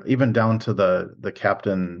they were even down to the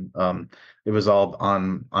captain. It was all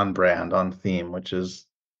on brand, on theme, which is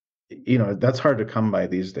that's hard to come by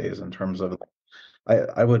these days in terms of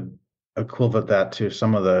I would equivalent that to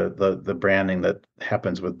some of the branding that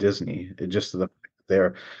happens with Disney. It just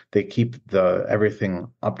they keep the everything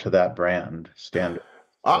up to that brand standard.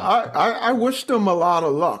 I, So I wish them a lot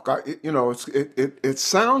of luck. It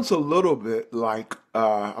sounds a little bit like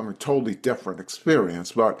I mean totally different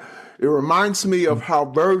experience, but it reminds me of how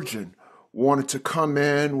Virgin wanted to come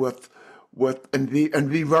in with and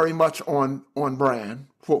be very much on brand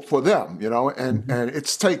for them, Mhm. and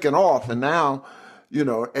it's taken off, and now,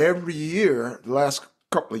 every year, the last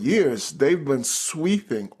couple of years, they've been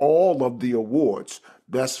sweeping all of the awards.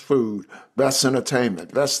 Best food, best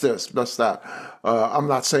entertainment, best this, best that. I'm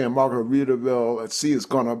not saying Margaritaville at Sea is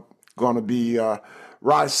gonna be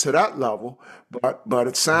rise to that level, but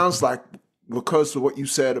it sounds like because of what you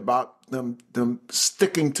said about them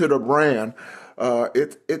sticking to the brand,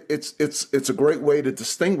 it's a great way to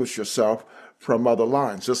distinguish yourself from other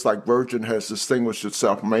lines, just like Virgin has distinguished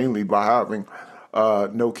itself mainly by having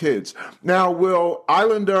no kids. Now, will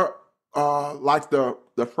Islander, like the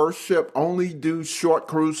first ship, only do short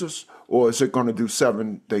cruises, or is it going to do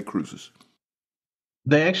 7 day cruises?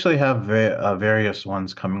 They actually have various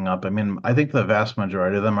ones coming up. I mean, I think the vast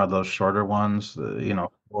majority of them are those shorter ones, 4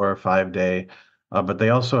 or 5 day, but they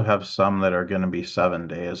also have some that are going to be 7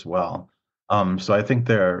 day as well. So I think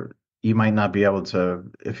you might not be able to,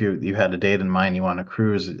 if you had a date in mind, you want to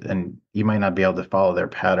cruise, and you might not be able to follow their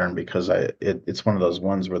pattern because it's one of those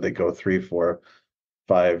ones where they go 3, 4,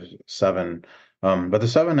 5, 7. But the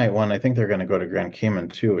 7 night one, I think they're going to go to Grand Cayman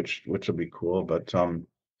too, which will be cool. But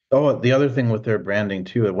oh, the other thing with their branding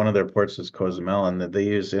too, one of their ports is Cozumel, and that they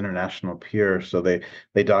use International Pier, so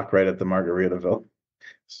they dock right at the Margaritaville.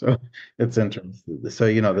 So it's interesting.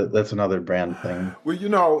 So that's another brand thing.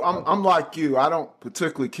 Well, I'm like you. I don't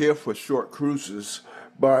particularly care for short cruises,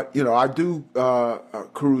 but I do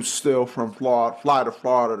cruise still from Florida, fly to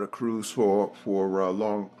Florida to cruise for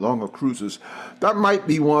longer cruises. That might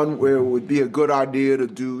be one where it would be a good idea to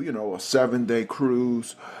do a 7 day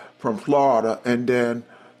cruise from Florida and then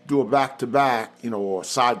do a back to back, or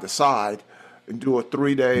side to side, and do a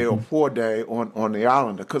 3 day or Hmm. 4 day on the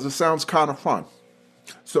Islander because it sounds kind of fun.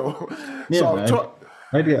 So, Yeah, so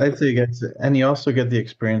I'd say you get and you also get the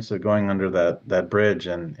experience of going under that bridge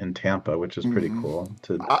in Tampa, which is pretty cool I,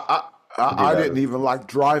 to do I that didn't as even like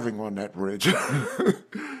driving on that bridge.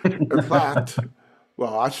 In fact,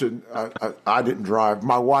 well, I shouldn't. I didn't drive.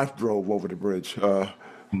 My wife drove over the bridge.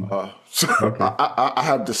 well. So Okay. I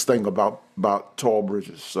have this thing about tall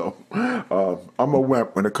bridges. So I'm a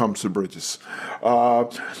wimp when it comes to bridges. Uh,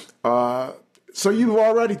 uh, so you've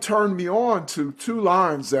already turned me on to two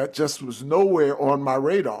lines that just was nowhere on my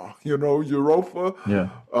radar. Europa Yeah.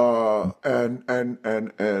 and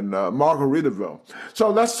Margaritaville. So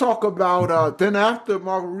let's talk about then after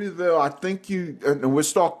Margaritaville. I think and we'll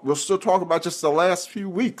still talk about just the last few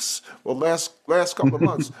weeks or last couple of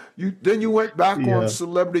months. You went back on Yeah,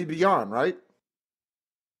 Celebrity Beyond, right?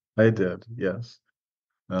 I did. Yes.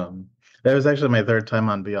 Um, that was actually my third time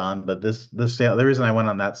on Beyond, but this sail the reason I went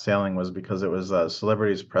on that sailing was because it was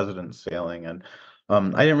Celebrities President's sailing, and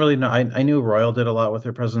I didn't really know. I knew Royal did a lot with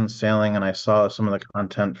their President's sailing, and I saw some of the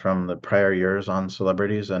content from the prior years on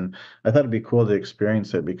Celebrities, and I thought it'd be cool to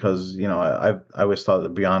experience it because I always thought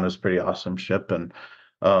that Beyond was a pretty awesome ship,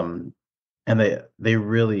 um, and they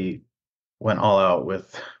really went all out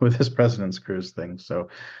with with his President's Cruise thing. So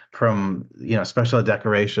from special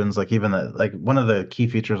decorations, like even like one of the key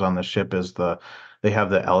features on the ship is they have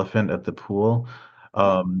the elephant at the pool.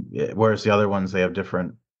 Whereas the other ones they have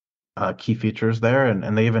different key features there,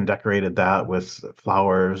 and they even decorated that with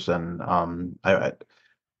flowers and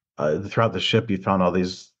throughout the ship you found all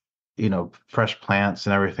these fresh plants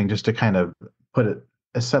and everything just to kind of put it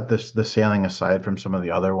set the sailing aside from some of the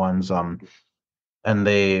other ones. And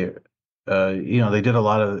they did a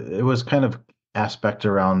lot of it was kind of aspect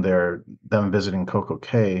around them visiting Coco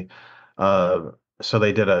Cay. Uh, so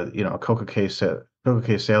they did a Coco Cay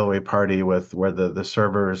sail away party with where the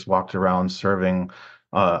servers walked around serving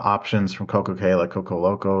options from Coco Cay like Coco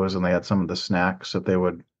Locos, and they had some of the snacks that they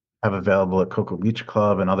would have available at Coco Beach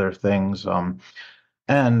Club and other things.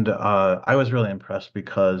 And I was really impressed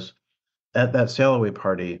because at that sail away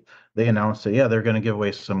party, they announced that yeah, they're going to give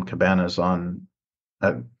away some cabanas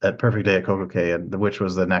at Perfect Day at Coco Cay, and which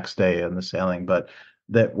was the next day in the sailing. But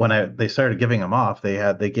that when they started giving them off,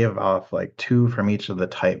 they gave off like two from each of the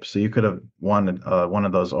types. So you could have won one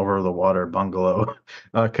of those over the water bungalow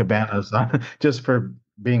cabanas just for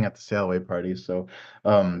being at the sail away party. So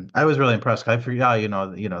I was really impressed. I figured,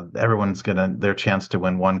 yeah, everyone's gonna their chance to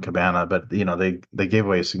win one cabana, but they gave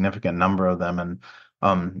away a significant number of them, and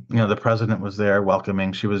the president was there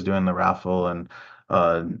welcoming. She was doing the raffle, and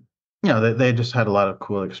uh, they just had a lot of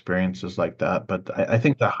cool experiences like that. But I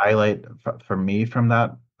think the highlight for me from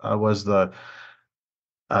that was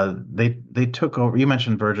they took over. You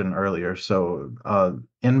mentioned Virgin earlier, so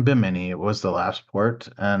in Bimini it was the last port,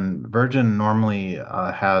 and Virgin normally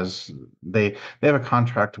has they have a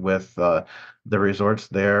contract with the resorts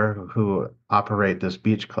there who operate this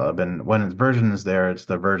beach club, and when Virgin is there, it's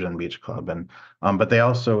the Virgin Beach Club, and but they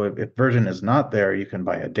also if Virgin is not there, you can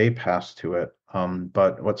buy a day pass to it.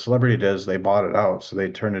 But what Celebrity did is they bought it out, so they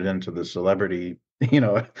turned it into the Celebrity. You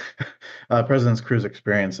know, President's Cruise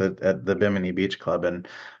experience at the Bimini Beach Club, and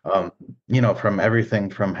um, from everything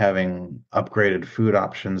from having upgraded food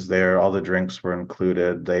options there, all the drinks were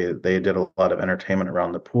included. They did a lot of entertainment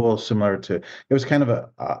around the pool, similar to it was kind of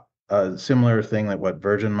a similar thing like what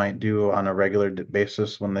Virgin might do on a regular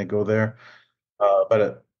basis when they go there.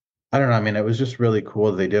 But I don't know. I mean, it was just really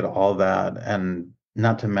cool. They did all that, and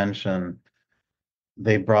not to mention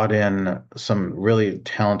they brought in some really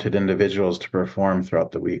talented individuals to perform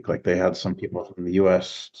throughout the week. Like they had some people from the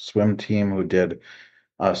U.S. swim team who did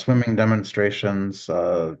swimming demonstrations,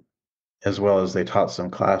 as well as they taught some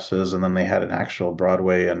classes, and then they had an actual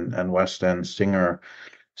Broadway and West End singer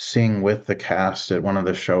sing with the cast at one of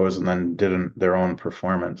the shows and then did their own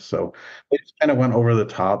performance. So they just kind of went over the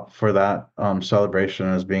top for that celebration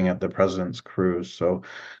as being at the President's Cruise. So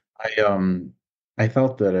I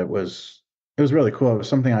felt that it was really cool. It was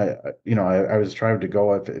something I was trying to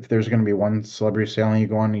go if there's going to be one celebrity sailing you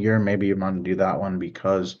go on a year, maybe you want to do that one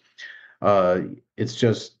because uh it's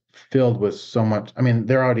just filled with so much. I mean,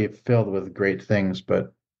 they're already filled with great things,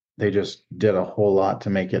 but they just did a whole lot to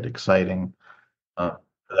make it exciting for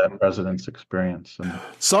that president's experience. And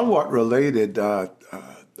Somewhat related, I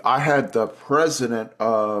had the president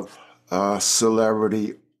of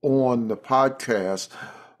Celebrity on the podcast,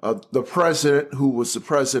 the president who was the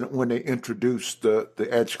president when they introduced the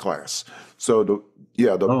Edge class. So oh,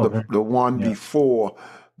 very the one yeah. before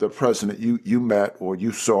the president you met or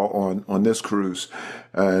you saw on this cruise,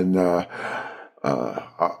 and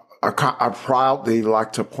I proudly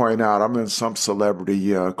like to point out I'm in some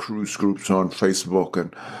celebrity cruise groups on Facebook,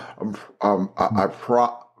 and I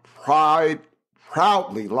pride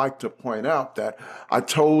proudly like to point out that I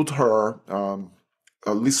told her,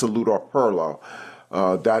 Lisa Ludor Perlo,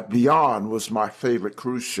 that Beyond was my favorite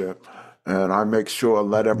cruise ship. And I make sure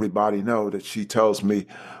and let everybody know that she tells me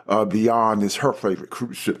Beyond is her favorite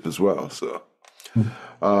cruise ship as well.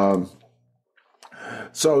 Um,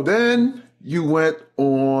 so then you went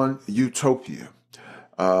on Utopia.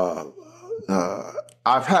 Uh, uh,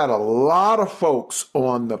 I've had a lot of folks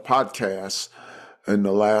on the podcast in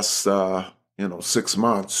the last 6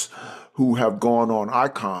 months who have gone on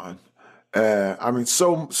Icon. I mean,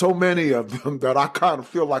 so many of them that I kind of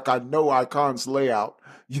feel like I know Icon's layout.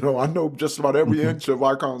 I know just about every inch of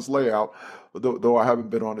Icon's layout, though I haven't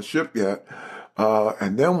been on the ship yet.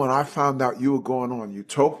 And then when I found out you were going on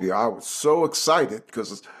Utopia, I was so excited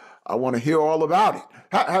because I want to hear all about it.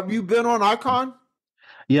 Have you been on Icon?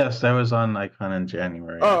 Yes, I was on Icon in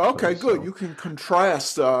January Oh, actually. okay, good. You So can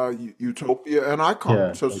contrast Utopia and Icon.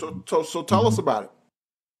 yeah. So tell us Mhm. about it.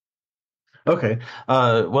 Okay.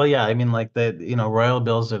 Well, yeah, I mean, like Royal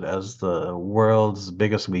bills it as the world's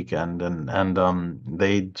biggest weekend, and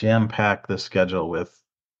they jam pack the schedule with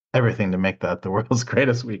everything to make that the world's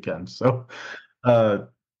greatest weekend. So, uh,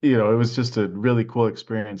 it was just a really cool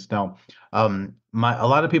experience. Now, my a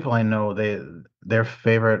lot of people I know, their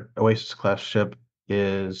favorite Oasis class ship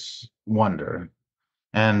is Wonder.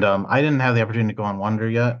 And I didn't have the opportunity to go on Wonder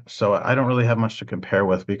yet, so I don't really have much to compare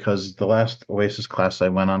with because the last Oasis class I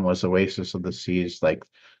went on was Oasis of the Seas, like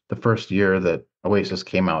the first year that Oasis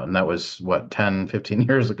came out, and that was what, 10, 15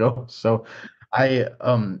 years ago. So I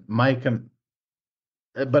my com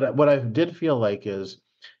but what I did feel like is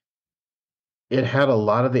it had a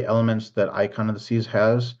lot of the elements that Icon of the Seas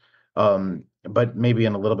has, but maybe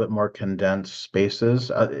in a little bit more condensed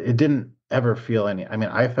spaces. It didn't ever feel any. I mean,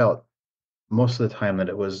 I felt most of the time that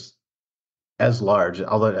it was as large,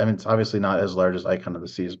 although I mean it's obviously not as large as Icon of the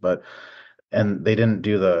Seas, but and they didn't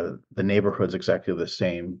do the neighborhoods exactly the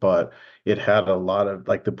same, but it had a lot of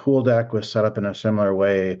like the pool deck was set up in a similar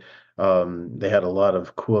way. They had a lot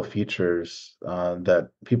of cool features that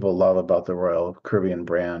people love about the Royal Caribbean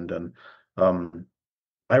brand, and um,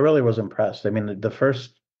 I really was impressed. I mean, the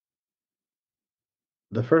first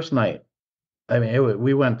night, I mean,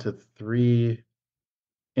 we went to three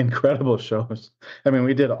incredible shows. I mean,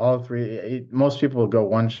 we did all three. Most people would go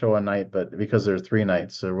one show a night, but because there's 3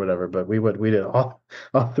 nights or whatever, but we did all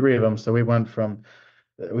three of them. So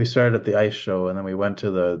we started at the ice show and then we went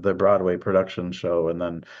to the Broadway production show and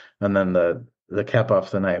then the cap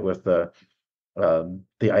off the night with the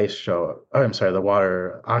ice show. Oh, I'm sorry, the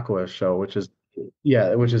water aqua show, which is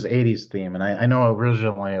yeah, which is 80s theme. And I know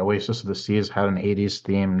originally Oasis of the Seas had an 80s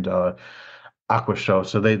themed Aqua show.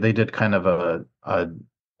 So they did kind of a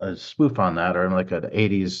spoof on that, or like an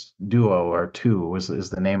 80s duo or two was is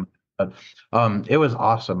the name. But it was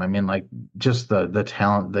awesome. I mean, like just the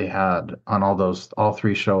talent they had on all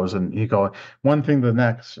three shows, and you go one thing to the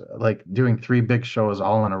next, like doing three big shows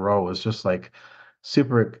all in a row was just like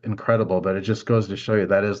super incredible. But it just goes to show you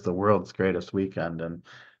that is the world's greatest weekend, and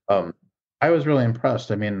um, I was really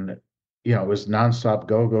impressed. I mean, it was nonstop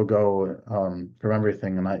go, go, go from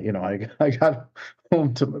everything. And I got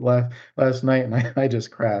home to last night and I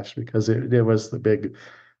just crashed because it was the big,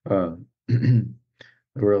 uh, the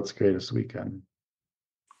world's greatest weekend.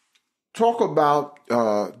 Talk about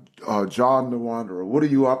John the Wanderer. What are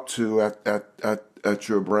you up to at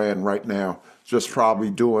your brand right now? Just probably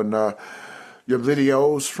doing your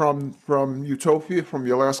videos from Utopia from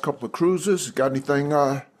your last couple of cruises. Got anything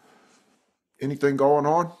going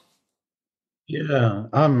on? Yeah.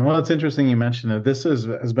 Well, it's interesting you mentioned it. This has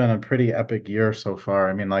been a pretty epic year so far.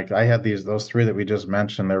 I mean, like I had those three that we just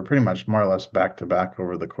mentioned. They were pretty much more or less back to back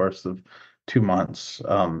over the course of 2 months.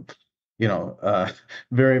 You know,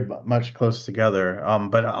 very much close together.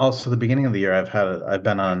 But also the beginning of the year, I've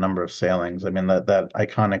been on a number of sailings. I mean, that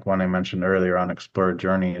iconic one I mentioned earlier on Explorer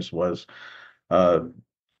Journeys uh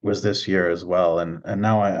was this year as well. And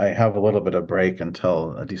now I have a little bit of break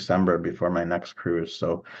until December before my next cruise.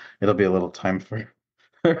 So it'll be a little time for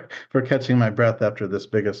for catching my breath after this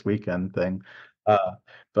biggest weekend thing. Uh,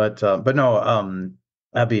 but no,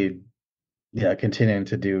 I'll be yeah continuing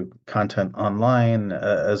to do content online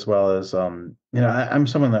as well as I'm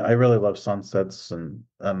someone that I really love sunsets and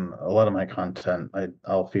a lot of my content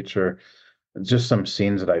I'll feature just some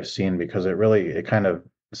scenes that I've seen because it kind of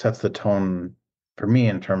sets the tone for me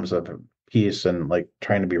in terms of peace and like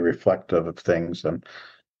trying to be reflective of things and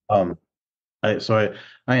um I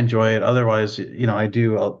enjoy it. Otherwise,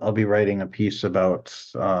 I'll be writing a piece about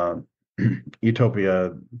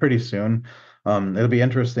Utopia pretty soon. It'll be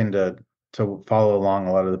interesting to follow along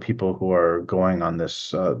a lot of the people who are going on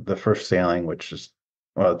this the first sailing, which is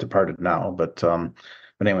well departed now, but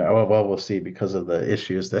anyway, well we'll see because of the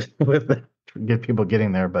issues that with get people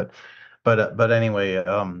getting there, but anyway,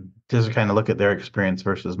 just to kind of look at their experience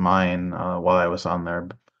versus mine while I was on there.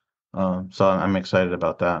 So I'm excited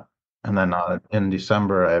about that. And then in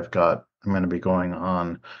December, I'm going to be going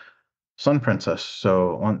on Sun Princess.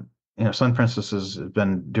 So Sun Princess has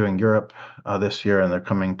been doing Europe this year, and they're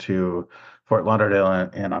coming to Fort Lauderdale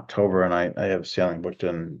in October, and I have sailing booked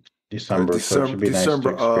in December, so it should be nice to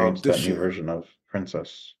December experience of that this new year. version of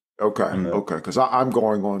Princess. Okay, And okay, because I'm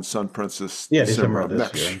going on Sun Princess yeah, December December of of this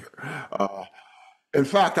next year. year. Uh, in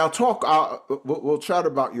fact, we'll chat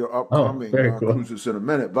about your Oh, upcoming very cool. cruises in a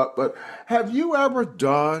minute. But have you ever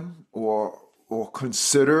done or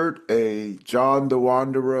considered a John the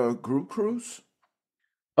Wanderer group cruise?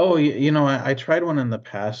 Oh, I tried one in the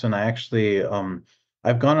past, and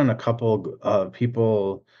I've gone on a couple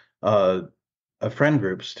people friend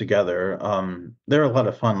groups together. They're a lot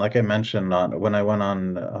of fun. Like I mentioned, when I went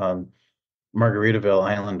on Margaritaville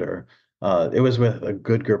Islander, it was with a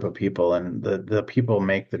good group of people, and the people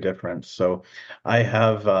make the difference. So I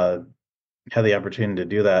have had the opportunity to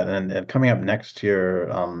do that, and coming up next year,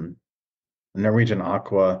 Norwegian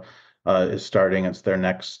Aqua is starting. It's their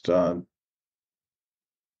next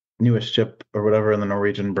newest ship or whatever in the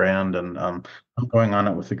Norwegian brand, and I'm going on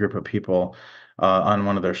it with a group of people on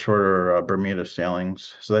one of their shorter Bermuda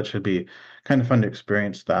sailings. So that should be kind of fun to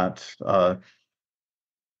experience that. But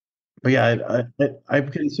yeah,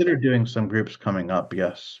 I've considered doing some groups coming up.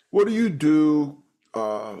 Yes. What do you do?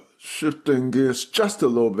 Shifting gears just a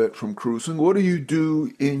little bit from cruising, what do you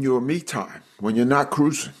do in your me time when you're not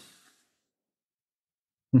cruising?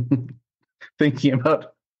 Thinking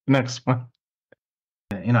about next one.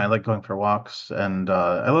 I like going for walks and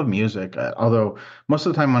I love music. Although most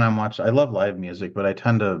of the time when I'm watching, I love live music, but I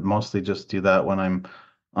tend to mostly just do that when I'm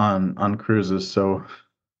on cruises. So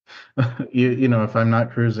if I'm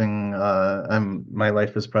not cruising, I'm my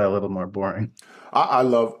life is probably a little more boring. I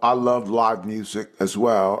love live music as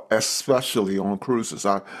well, especially on cruises.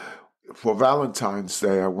 I For Valentine's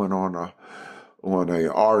Day I went on a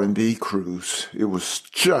R&B cruise. It was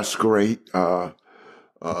just great. Uh,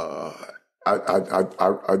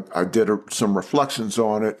 I did some reflections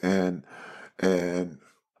on it and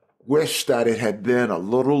wish that it had been a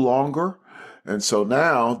little longer. And so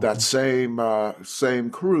now that same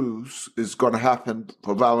cruise is going to happen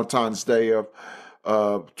for Valentine's Day of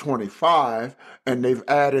 25, and they've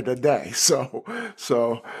added a day.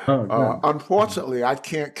 Oh, good. Unfortunately, I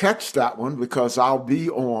can't catch that one because I'll be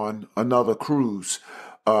on another cruise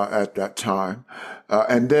at that time.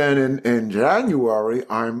 And then in January,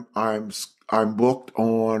 I'm booked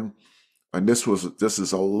on, and this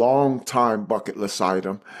is a long time bucket list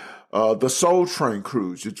item. The Soul Train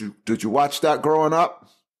cruise. Did you watch that growing up?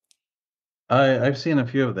 I've seen a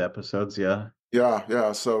few of the episodes. Yeah, Yeah,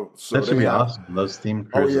 yeah. So that should they be have. awesome. Those theme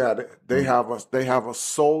Oh cruises. yeah, they have a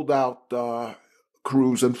sold out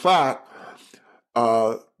cruise. In fact,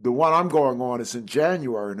 the one I'm going on is in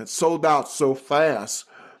January, and it's sold out so fast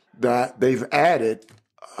that they've added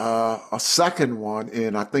a second one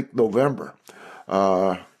in I think November,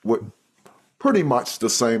 with pretty much the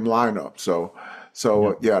same lineup.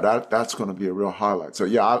 So yeah, that's going to be a real highlight. So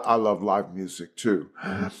yeah, I love live music too.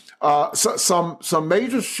 So some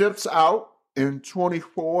major ships out in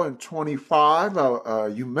 24 and 25.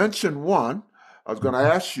 You mentioned one. I was going to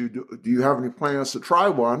ask you, do you have any plans to try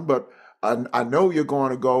one? But I know you're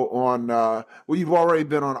going to go on. Well, you've already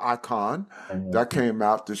been on Icon, that came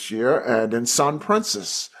out this year, and then Sun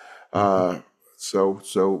Princess.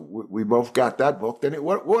 So we both got that booked. And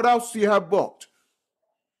what else do you have booked?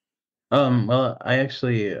 Well, I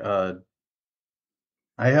actually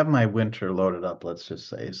I have my winter loaded up, let's just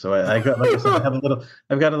say. So I got, like I said,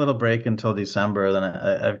 I've got a little break until December. Then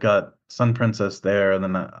I've got Sun Princess there, and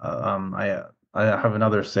then I have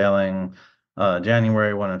another sailing,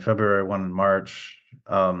 January one and February one and March.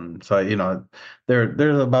 So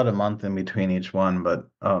there's about a month in between each one, but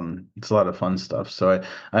it's a lot of fun stuff. So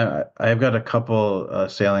I've got a couple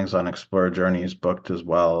sailings on Explorer Journeys booked as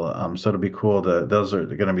well. So it'll be cool those are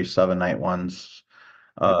going to be 7-night ones.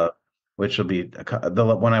 Uh, which will be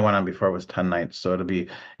the one I went on before was 10 nights. So it'll be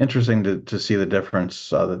interesting to see the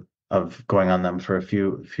difference of going on them for a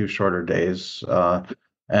few shorter days.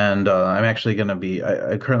 And I'm actually going to be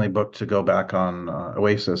I currently booked to go back on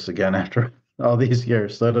Oasis again after all these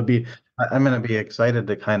years. So I'm going to be excited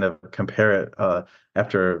to kind of compare it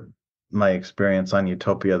after my experience on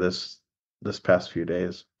Utopia this past few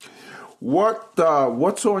days.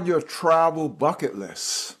 What's on your travel bucket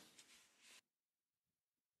list?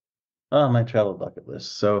 Oh, my travel bucket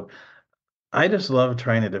list. So I just love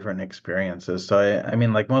trying the different experiences. So I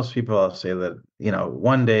mean, like most people, I'll say that,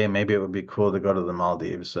 one day maybe it would be cool to go to the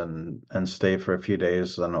Maldives and stay for a few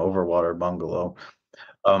days on an overwater bungalow.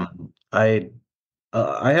 I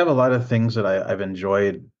have a lot of things that I've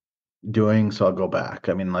enjoyed doing, so I'll go back.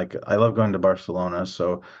 I mean, like I love going to Barcelona,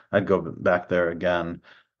 so I'd go back there again.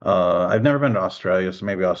 I've never been to Australia, so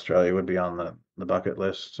maybe Australia would be on the bucket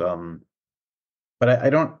list. But I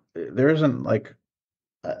don't. There isn't like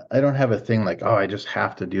I don't have a thing like, oh, I just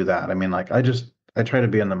have to do that. I mean, like I try to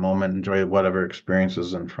be in the moment, enjoy whatever experience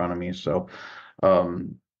is in front of me. So,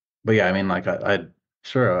 um, but yeah, I mean, like I'd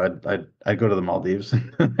go to the Maldives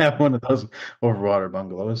and have one of those overwater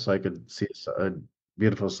bungalows so I could see a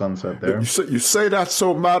beautiful sunset You there. say that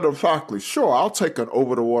so matter of factly. Sure, I'll take an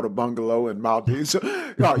over the water bungalow in Maldives.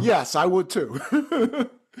 Yes, I would too.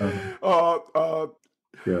 Um, uh, uh,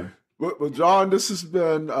 yeah. well, John, this has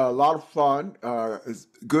been a lot of fun. It's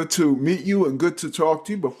good to meet you and good to talk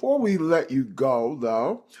to you. Before we let you go,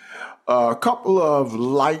 though, a couple of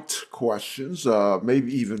light questions,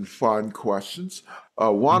 maybe even fun questions.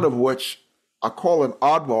 One of which I call an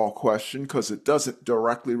oddball question because it doesn't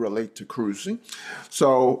directly relate to cruising.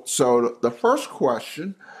 So the first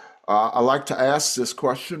question, I like to ask this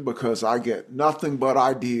question because I get nothing but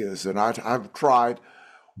ideas, and I've tried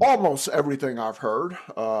almost everything I've heard.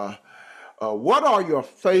 What are your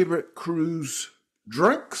favorite cruise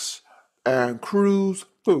drinks and cruise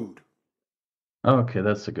food? Okay,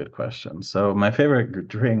 that's a good question. So my favorite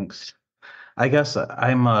drinks, I guess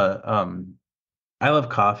I love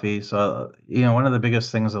coffee. So, one of the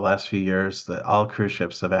biggest things the last few years that all cruise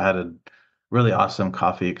ships have added really awesome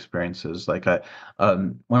coffee experiences. One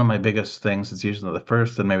of my biggest things, it's usually the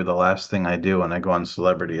first and maybe the last thing I do when I go on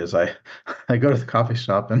Celebrity is I go to the coffee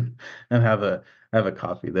shop and have a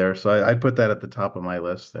coffee there. So I put that at the top of my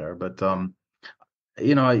list there. But,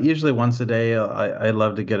 usually once a day, I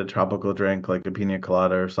love to get a tropical drink like a pina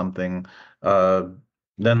colada or something. Uh,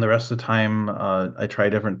 then the rest of the time, I try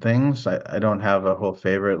different things. I don't have a whole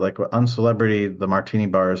favorite. Like on Celebrity, the martini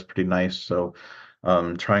bar is pretty nice. So,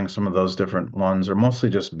 trying some of those different ones, or mostly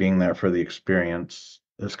just being there for the experience,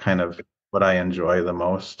 is kind of what I enjoy the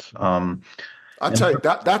most. I And tell you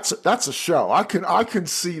that's a show. I can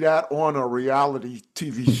see that on a reality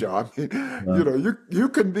TV show. I mean, uh, you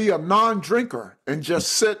can be a non-drinker and just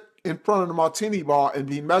sit in front of the martini bar and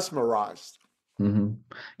be mesmerized. mhm.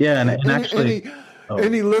 Yeah, and Any actually, any oh,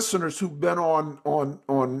 any listeners who've been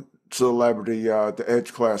on Celebrity, the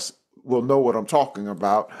Edge class, will know what I'm talking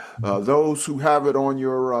about. Those who have it on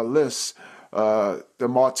your list, the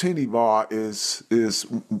Martini Bar is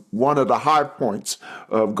one of the high points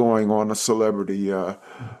of going on a Celebrity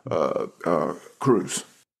cruise.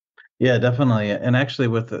 yeah, definitely. And actually,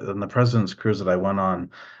 with the President's Cruise that I went on,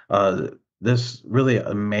 uh, this really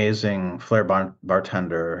amazing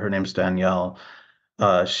bartender, her name's Danielle.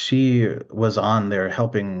 She was on there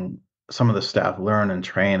helping some of the staff learn and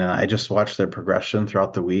train, and I just watched their progression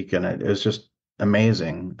throughout the week, and it was just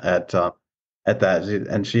amazing at that.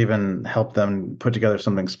 And she even helped them put together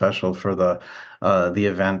something special for the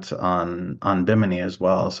event on Bimini as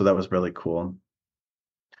well. So that was really cool.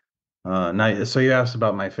 Now, so you asked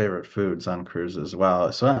about my favorite foods on cruises.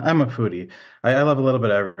 Wow. So I'm a foodie. I love a little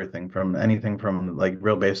bit of everything from anything from like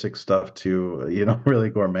real basic stuff to, really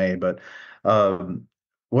gourmet. But um,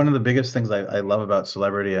 one of the biggest things I love about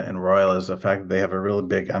Celebrity and Royal is the fact that they have a really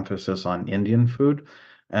big emphasis on Indian food.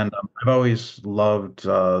 And I've always loved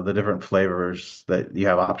the different flavors that you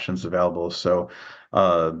have options available. So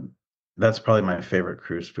uh, that's probably my favorite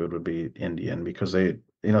cruise food would be Indian because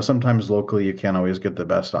sometimes locally you can't always get the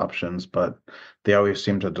best options, but they always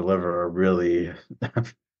seem to deliver a really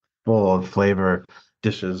full of flavor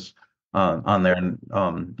dishes on there. And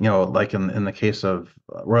like in the case of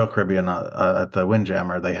Royal Caribbean at the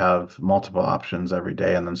Windjammer, they have multiple options every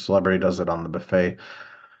day, and then Celebrity does it on the buffet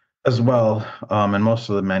as well. And most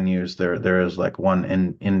of the menus there is like one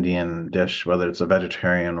Indian dish, whether it's a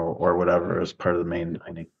vegetarian or whatever, as part of the main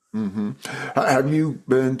dining. Hmm. Have you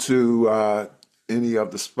been to any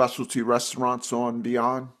of the specialty restaurants on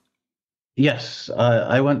Beyond? Yes,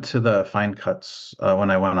 I went to the Fine Cuts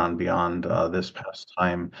when I went on Beyond this past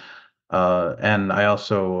time, and I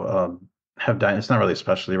also have dined. It's not really a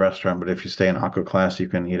specialty restaurant, but if you stay in Aqua Class, you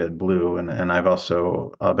can eat at Blue, and I've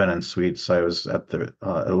also been in Suites. I was at the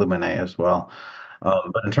Illumine as well.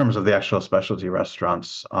 But in terms of the actual specialty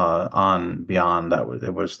restaurants on Beyond,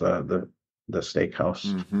 it was the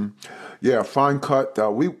steakhouse. Hmm. Yeah, Fine Cut.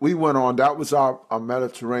 We went on. That was our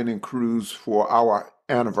Mediterranean cruise for our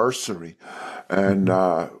anniversary, and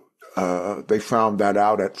Mhm. they found that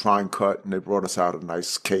out at Fine Cut, and they brought us out a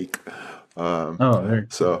nice cake. Um, Oh, very cool.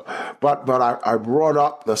 so, but I brought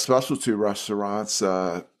up the specialty restaurants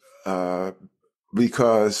uh,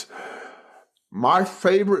 because my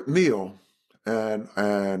favorite meal, and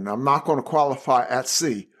I'm not going to qualify at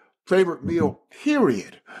sea, favorite Mhm. meal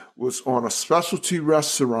period was on a specialty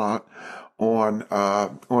restaurant on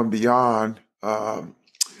Beyond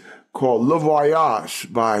called Le Voyage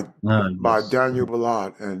Ah, by yes. Daniel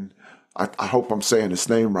Ballard, and I hope I'm saying his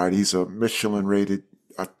name right. He's a Michelin rated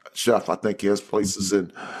chef. I think he has places Mhm.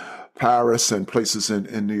 in Paris and places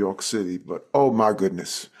in New York City. But oh my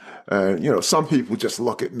goodness. Some people just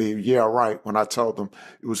look at me, yeah, right, when I tell them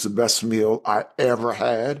it was the best meal I ever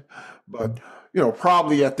had. But,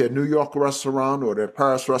 probably at their New York restaurant or their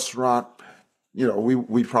Paris restaurant,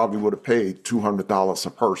 we probably would have paid $200 a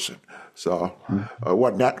person. So Mhm.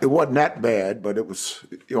 it wasn't that bad, but it was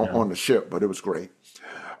Yeah. on the ship, but it was great.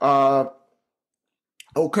 Uh,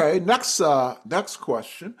 okay, next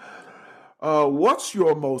question. What's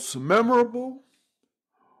your most memorable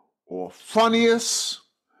or funniest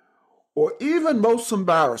or even most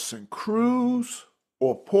embarrassing cruise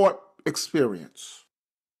or port experience?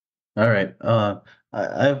 All right.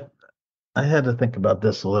 I've I had to think about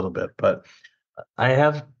this a little bit, but I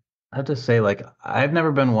have to say, like, I've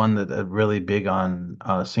never been one that really big on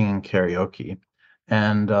singing karaoke.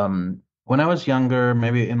 And when I was younger,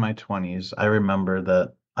 maybe in my 20s, I remember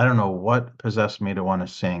that I don't know what possessed me to want to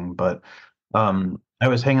sing, but I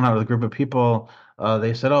was hanging out with a group of people.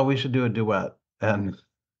 They said, "Oh, we should do a duet," and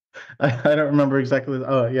I don't remember exactly.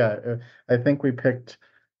 Oh, yeah. I think we picked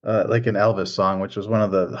like an Elvis song, which was one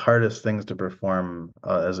of the hardest things to perform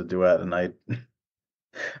as a duet. And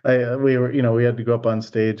we were, we had to go up on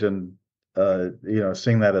stage and,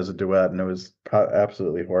 sing that as a duet. And it was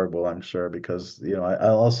absolutely horrible, I'm sure, because,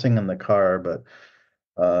 I'll sing in the car, but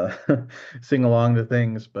uh, sing along to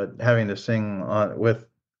things, but having to sing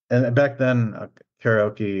and back then,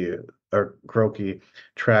 karaoke or karaoke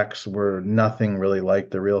tracks were nothing really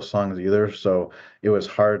like the real songs either. So it was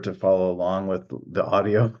hard to follow along with the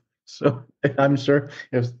audio. So I'm sure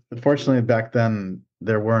fortunately back then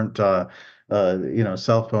there weren't,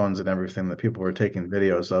 cell phones and everything that people were taking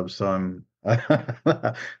videos of. So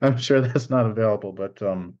I'm sure that's not available, but,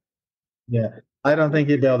 yeah, I don't think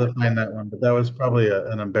you'd be able to find that one, but that was probably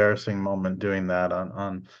an embarrassing moment doing that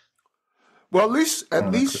Well, at least on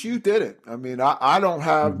a cruise. you did it. I mean, I don't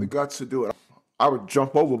have the Mhm. guts to do it. I would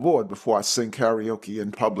jump overboard before I sing karaoke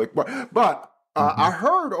in public. But I Mhm.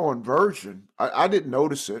 heard on Virgin, I didn't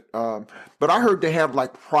notice it, but I heard they have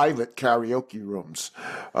like private karaoke rooms.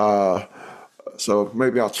 Uh, so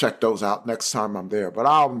maybe I'll check those out next time I'm there. But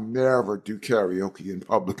I'll never do karaoke in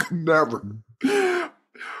public. Never.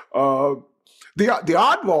 Uh, the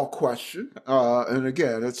oddball question, and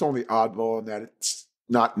again, it's only oddball in that it's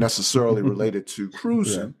not necessarily related to Yeah.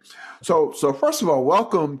 cruising. So first of all,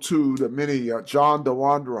 welcome to the many John the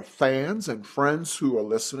Wanderer fans and friends who are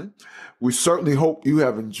listening. We certainly hope you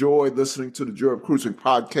have enjoyed listening to the Joy of Cruising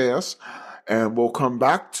podcast, and we'll come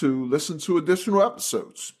back to listen to additional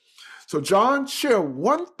episodes. So, John, share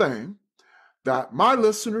one thing that my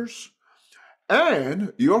listeners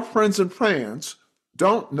and your friends and fans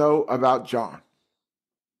don't know about John.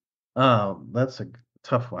 Oh, that's a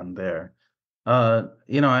tough one there.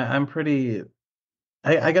 I'm pretty.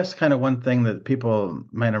 I guess kind of one thing that people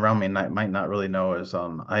might around me might not really know is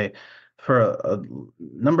I for a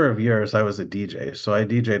number of years I was a DJ, so I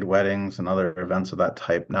DJ'd weddings and other events of that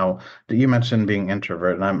type. Now, you mentioned being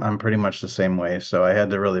introvert, and I'm pretty much the same way. So I had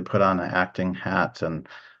to really put on an acting hat and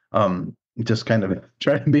just kind of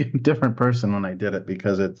try to be a different person when I did it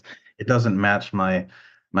because it doesn't match my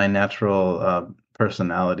natural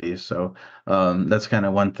personality. So that's kind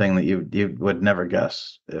of one thing that you would never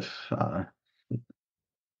guess if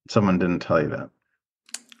someone didn't tell you that.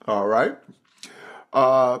 All right.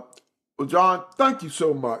 Well, John, thank you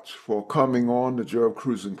so much for coming on the Joy of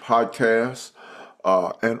Cruising podcast.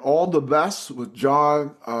 And all the best with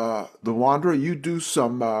John the Wanderer. You do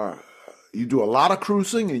a lot of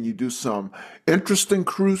cruising and you do some interesting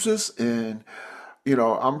cruises. And,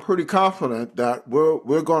 I'm pretty confident that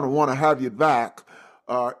we're going to want to have you back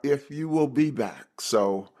if you will be back.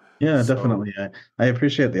 Yeah, definitely. I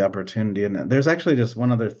appreciate the opportunity. And there's actually just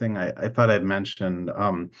one other thing I thought I'd mentioned.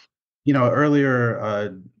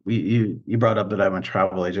 Earlier you brought up that I'm a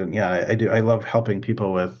travel agent. Yeah, I do. I love helping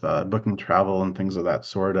people with booking travel and things of that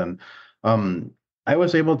sort. And I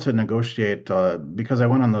was able to negotiate because I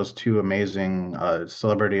went on those two amazing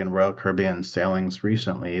Celebrity and Royal Caribbean sailings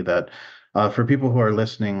recently that for people who are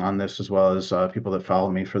listening on this, as well as people that follow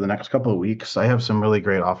me for the next couple of weeks, I have some really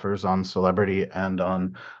great offers on Celebrity and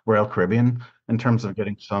on Royal Caribbean in terms of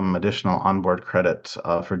getting some additional onboard credit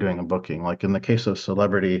for doing a booking. Like in the case of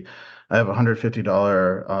Celebrity, I have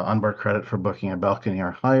 $150 onboard credit for booking a balcony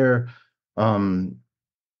or higher on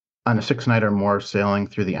a 6-night or more sailing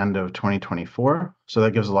through the end of 2024. So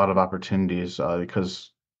that gives a lot of opportunities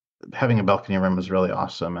because having a balcony room is really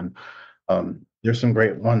awesome. And there's some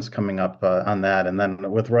great ones coming up on that. And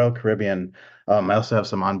then with Royal Caribbean, I also have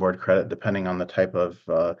some onboard credit depending on the type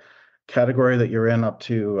of category that you're in, up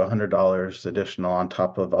to $100 additional on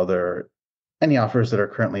top of any offers that are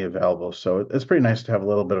currently available. So it's pretty nice to have a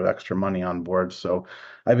little bit of extra money on board. So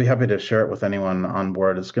I'd be happy to share it with anyone on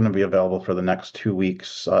board. It's going to be available for the next 2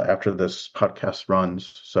 weeks after this podcast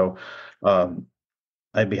runs. So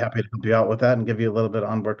I'd be happy to help you out with that and give you a little bit of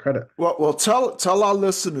onboard credit. Well, tell our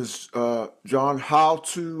listeners, John, how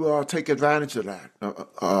to take advantage of that.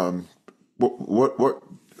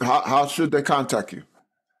 How should they contact you?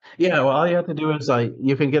 Yeah, well, all you have to do is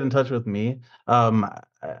you can get in touch with me.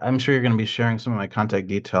 I'm sure you're going to be sharing some of my contact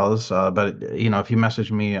details, but if you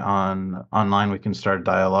message me online, we can start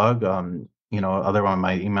dialogue. Otherwise,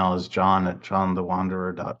 my email is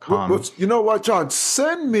john@johnthewanderer.com. You know what, John?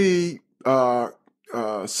 Send me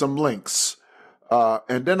some links,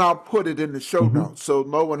 and then I'll put it in the show notes, so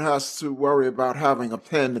no one has to worry about having a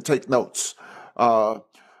pen to take notes.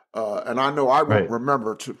 And I know I won't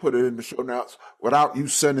remember to put it in the show notes without you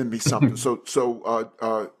sending me something. So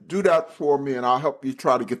do that for me, and I'll help you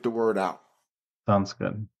try to get the word out. Sounds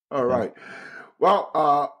good. All right. Well,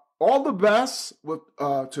 all the best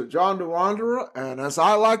to John the Wanderer, and as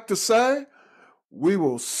I like to say, we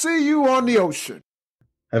will see you on the ocean.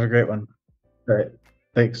 Have a great one. All right.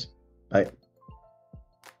 Thanks. Bye.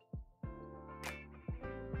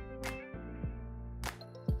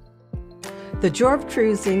 The Joy of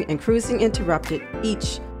Cruising and Cruising Interrupted,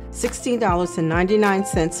 each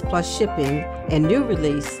 $16.99 plus shipping, and new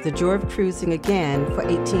release, The Joy of Cruising Again for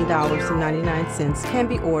 $18.99 can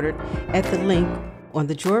be ordered at the link on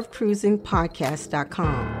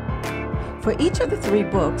thejoyofcruisingpodcast.com. For each of the 3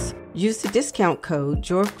 books, use the discount code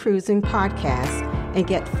Joy of Cruising Podcast and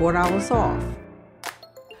get $4 off.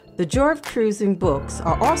 The Joy of Cruising books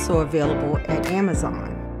are also available at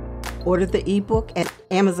Amazon. Order the ebook at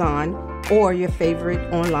Amazon or your favorite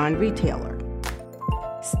online retailer.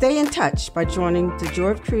 Stay in touch by joining the Joy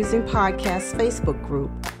of Cruising Podcast Facebook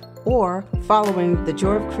group or following the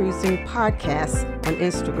Joy of Cruising Podcast on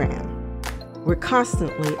Instagram. We're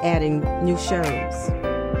constantly adding new shows.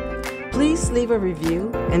 Please leave a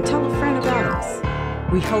review and tell a friend about us.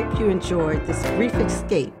 We hope you enjoyed this brief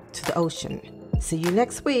escape to the ocean. See you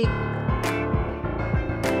next week.